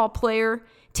basketball player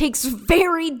takes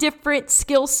very different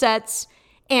skill sets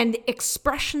and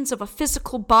expressions of a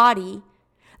physical body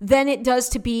than it does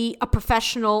to be a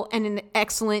professional and an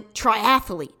excellent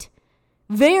triathlete.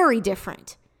 Very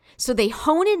different. So they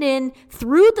hone it in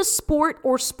through the sport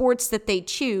or sports that they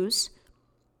choose,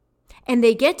 and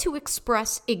they get to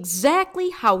express exactly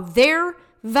how their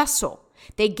vessel,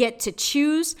 they get to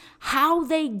choose how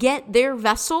they get their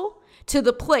vessel to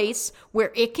the place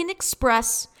where it can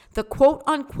express the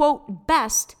quote-unquote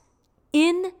best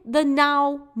in the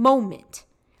now moment.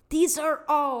 These are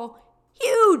all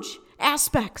huge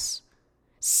aspects,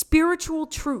 spiritual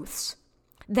truths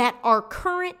that our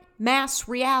current mass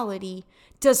reality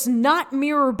does not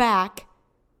mirror back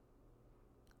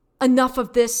enough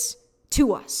of this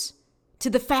to us, to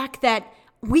the fact that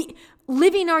we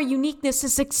living our uniqueness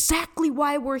is exactly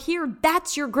why we're here.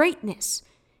 That's your greatness,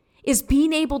 is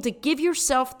being able to give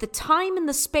yourself the time and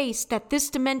the space that this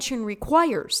dimension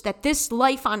requires, that this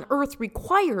life on earth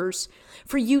requires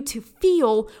for you to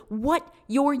feel what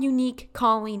your unique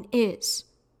calling is.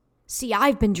 See,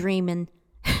 I've been dreaming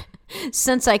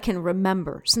since I can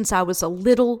remember, since I was a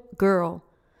little girl.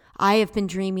 I have been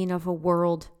dreaming of a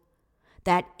world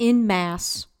that en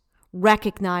masse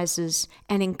recognizes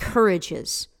and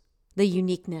encourages the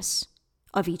uniqueness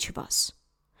of each of us.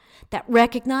 That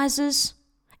recognizes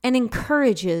and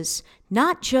encourages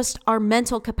not just our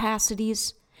mental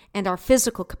capacities and our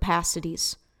physical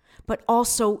capacities, but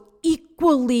also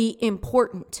equally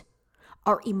important,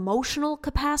 our emotional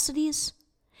capacities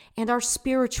and our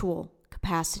spiritual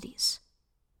capacities.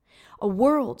 A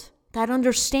world that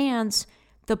understands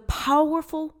the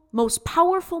most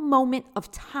powerful moment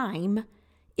of time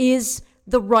is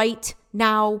the right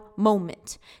now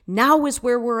moment. Now is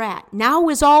where we're at. Now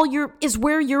is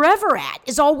where you're ever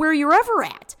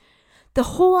at. The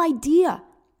whole idea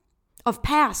of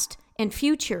past and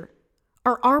future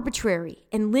are arbitrary,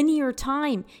 and linear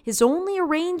time is only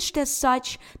arranged as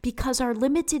such because our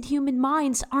limited human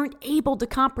minds aren't able to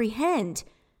comprehend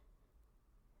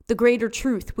the greater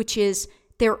truth, which is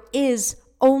there is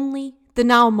only the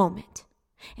now moment,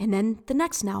 and then the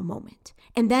next now moment,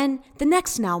 and then the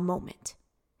next now moment.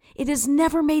 It has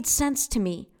never made sense to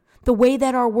me, the way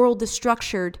that our world is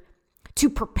structured, to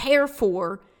prepare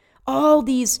for all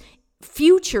these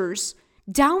futures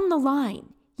down the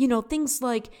line. Things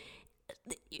like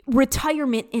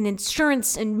retirement and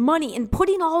insurance and money, and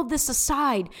putting all this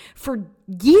aside for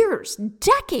years,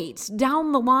 decades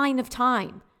down the line of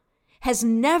time has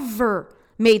never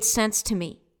made sense to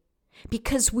me,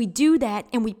 because we do that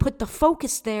and we put the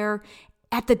focus there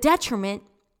at the detriment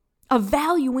of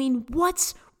valuing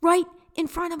what's right in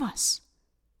front of us.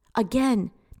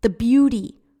 Again, the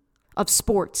beauty of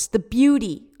sports, the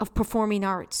beauty of performing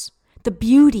arts, the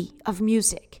beauty of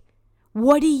music.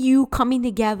 What are you coming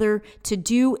together to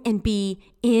do and be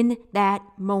in that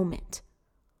moment?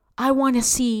 I want to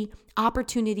see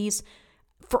opportunities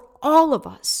for all of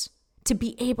us to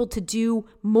be able to do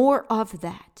more of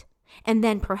that. And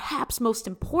then perhaps most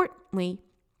importantly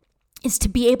is to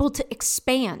be able to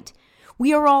expand.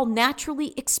 We are all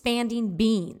naturally expanding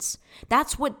beings.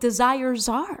 That's what desires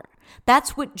are.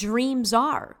 That's what dreams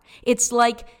are. It's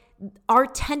like our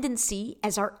tendency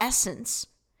as our essence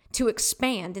to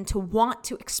expand and to want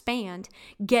to expand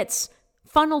gets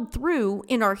funneled through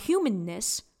in our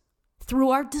humanness, through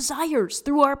our desires,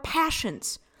 through our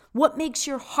passions. What makes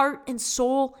your heart and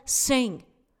soul sing?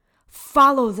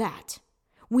 Follow that.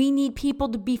 We need people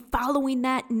to be following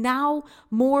that now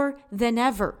more than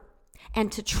ever, and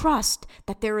to trust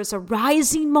that there is a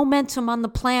rising momentum on the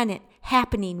planet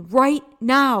happening right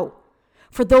now.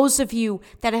 For those of you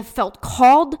that have felt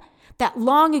called, that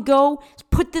long ago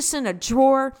put this in a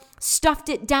drawer, stuffed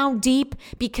it down deep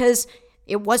because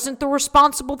it wasn't the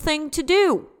responsible thing to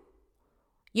do.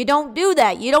 You don't do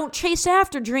that. You don't chase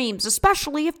after dreams,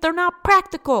 especially if they're not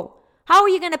practical. How are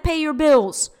you going to pay your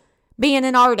bills being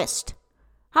an artist?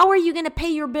 How are you going to pay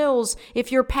your bills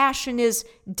if your passion is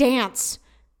dance?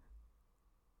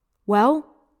 Well,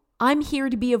 I'm here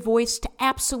to be a voice to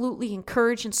absolutely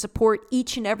encourage and support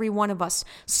each and every one of us.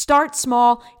 Start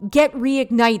small, get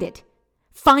reignited.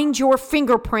 Find your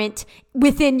fingerprint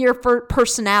within your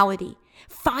personality.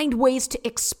 Find ways to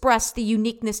express the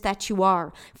uniqueness that you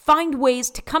are. Find ways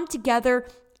to come together,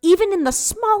 even in the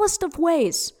smallest of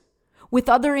ways, with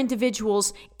other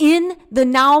individuals in the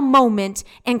now moment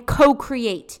and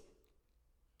co-create.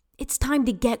 It's time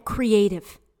to get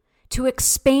creative, to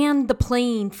expand the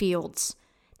playing fields,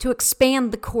 to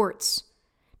expand the courts,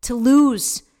 to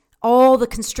lose all the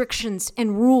constrictions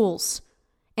and rules,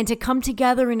 and to come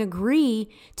together and agree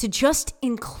to just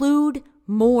include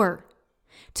more,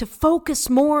 to focus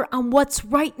more on what's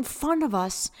right in front of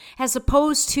us as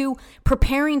opposed to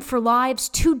preparing for lives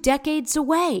 2 decades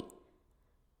away.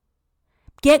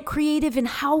 Get creative in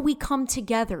how we come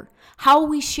together, how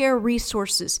we share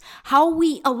resources, how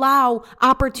we allow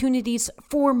opportunities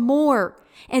for more,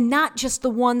 and not just the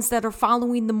ones that are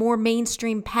following the more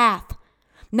mainstream path,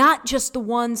 not just the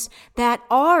ones that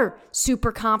are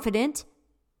super confident,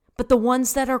 but the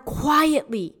ones that are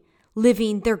quietly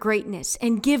living their greatness,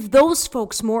 and give those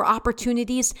folks more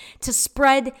opportunities to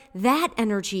spread that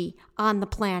energy on the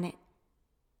planet.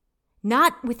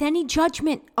 Not with any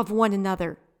judgment of one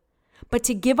another, but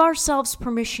to give ourselves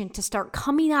permission to start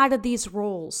coming out of these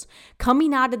roles,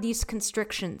 coming out of these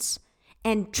constrictions,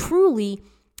 and truly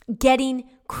getting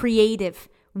creative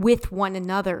with one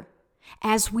another.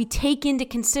 As we take into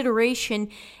consideration,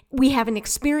 we have an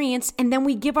experience, and then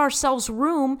we give ourselves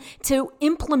room to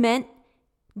implement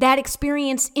that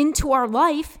experience into our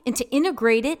life and to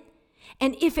integrate it.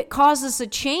 And if it causes a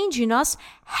change in us,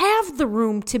 have the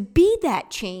room to be that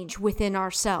change within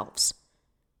ourselves.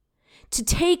 To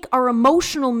take our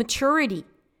emotional maturity.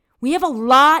 We have a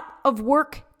lot of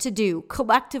work to do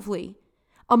collectively,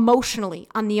 emotionally,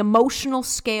 on the emotional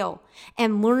scale,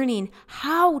 and learning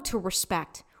how to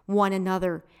respect one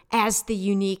another as the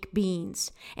unique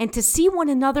beings and to see one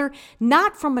another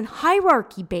not from a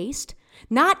hierarchy based,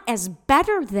 not as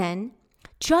better than,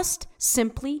 just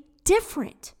simply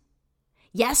different.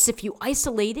 Yes, if you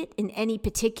isolate it in any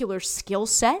particular skill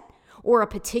set or a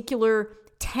particular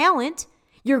talent,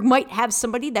 you might have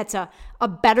somebody that's a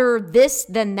better this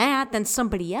than that than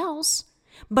somebody else,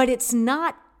 but it's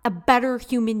not a better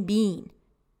human being.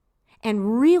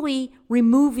 And really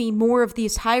removing more of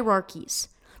these hierarchies,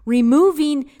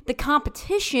 removing the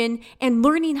competition and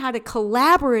learning how to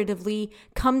collaboratively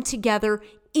come together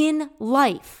in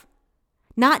life,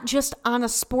 not just on a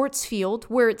sports field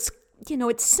where it's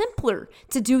simpler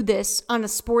to do this on a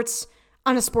sports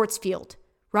field,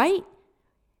 right?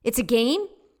 It's a game.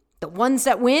 The ones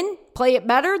that win play it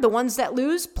better. The ones that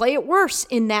lose play it worse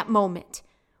in that moment.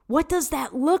 What does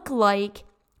that look like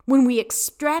when we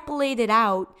extrapolate it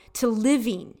out to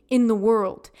living in the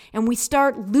world and we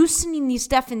start loosening these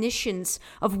definitions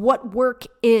of what work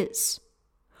is?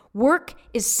 Work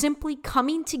is simply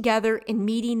coming together and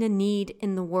meeting a need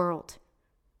in the world.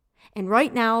 And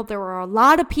right now, there are a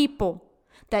lot of people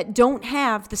that don't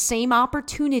have the same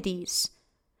opportunities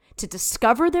to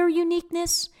discover their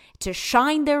uniqueness, to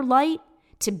shine their light,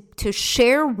 to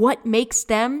share what makes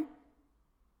them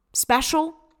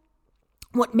special,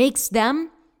 what makes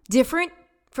them different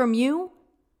from you.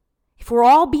 If we're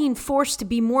all being forced to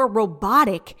be more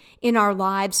robotic in our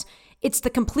lives, it's the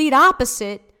complete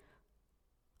opposite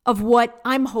of what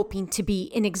I'm hoping to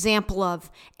be an example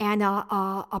of and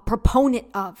a proponent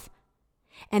of.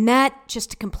 And that,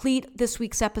 just to complete this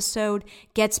week's episode,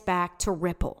 gets back to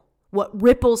Ripple. What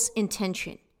Ripple's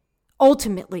intention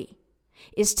ultimately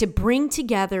is to bring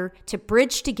together, to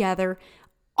bridge together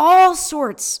all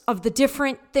sorts of the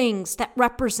different things that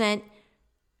represent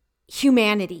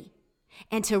humanity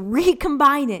and to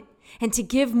recombine it and to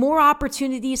give more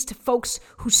opportunities to folks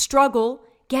who struggle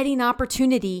getting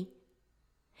opportunity.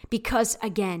 Because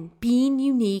again, being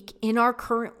unique in our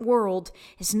current world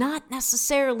has not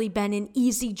necessarily been an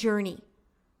easy journey.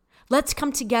 Let's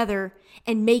come together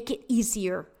and make it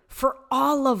easier for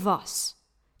all of us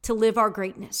to live our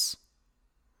greatness.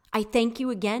 I thank you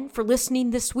again for listening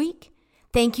this week.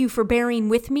 Thank you for bearing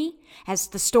with me as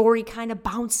the story kind of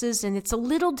bounces and it's a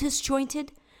little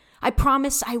disjointed. I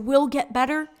promise I will get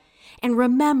better. And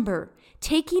remember,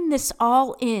 taking this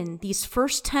all in, these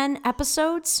first 10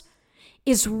 episodes,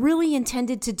 is really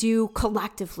intended to do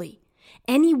collectively.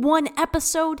 Any one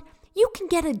episode, you can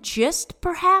get a gist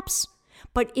perhaps,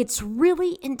 but it's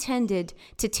really intended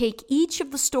to take each of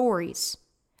the stories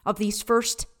of these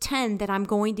first 10 that I'm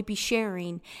going to be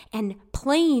sharing and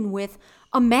playing with,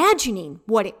 imagining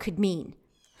what it could mean.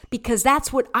 Because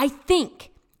that's what I think.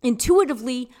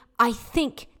 Intuitively, I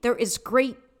think there is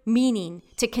great meaning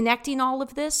to connecting all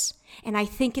of this, and I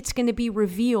think it's going to be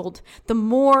revealed the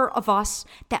more of us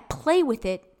that play with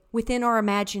it within our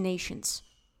imaginations.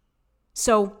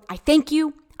 So I thank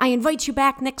you. I invite you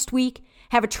back next week.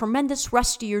 Have a tremendous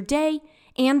rest of your day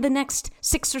and the next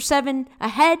 6 or 7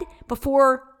 ahead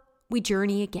before we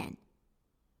journey again.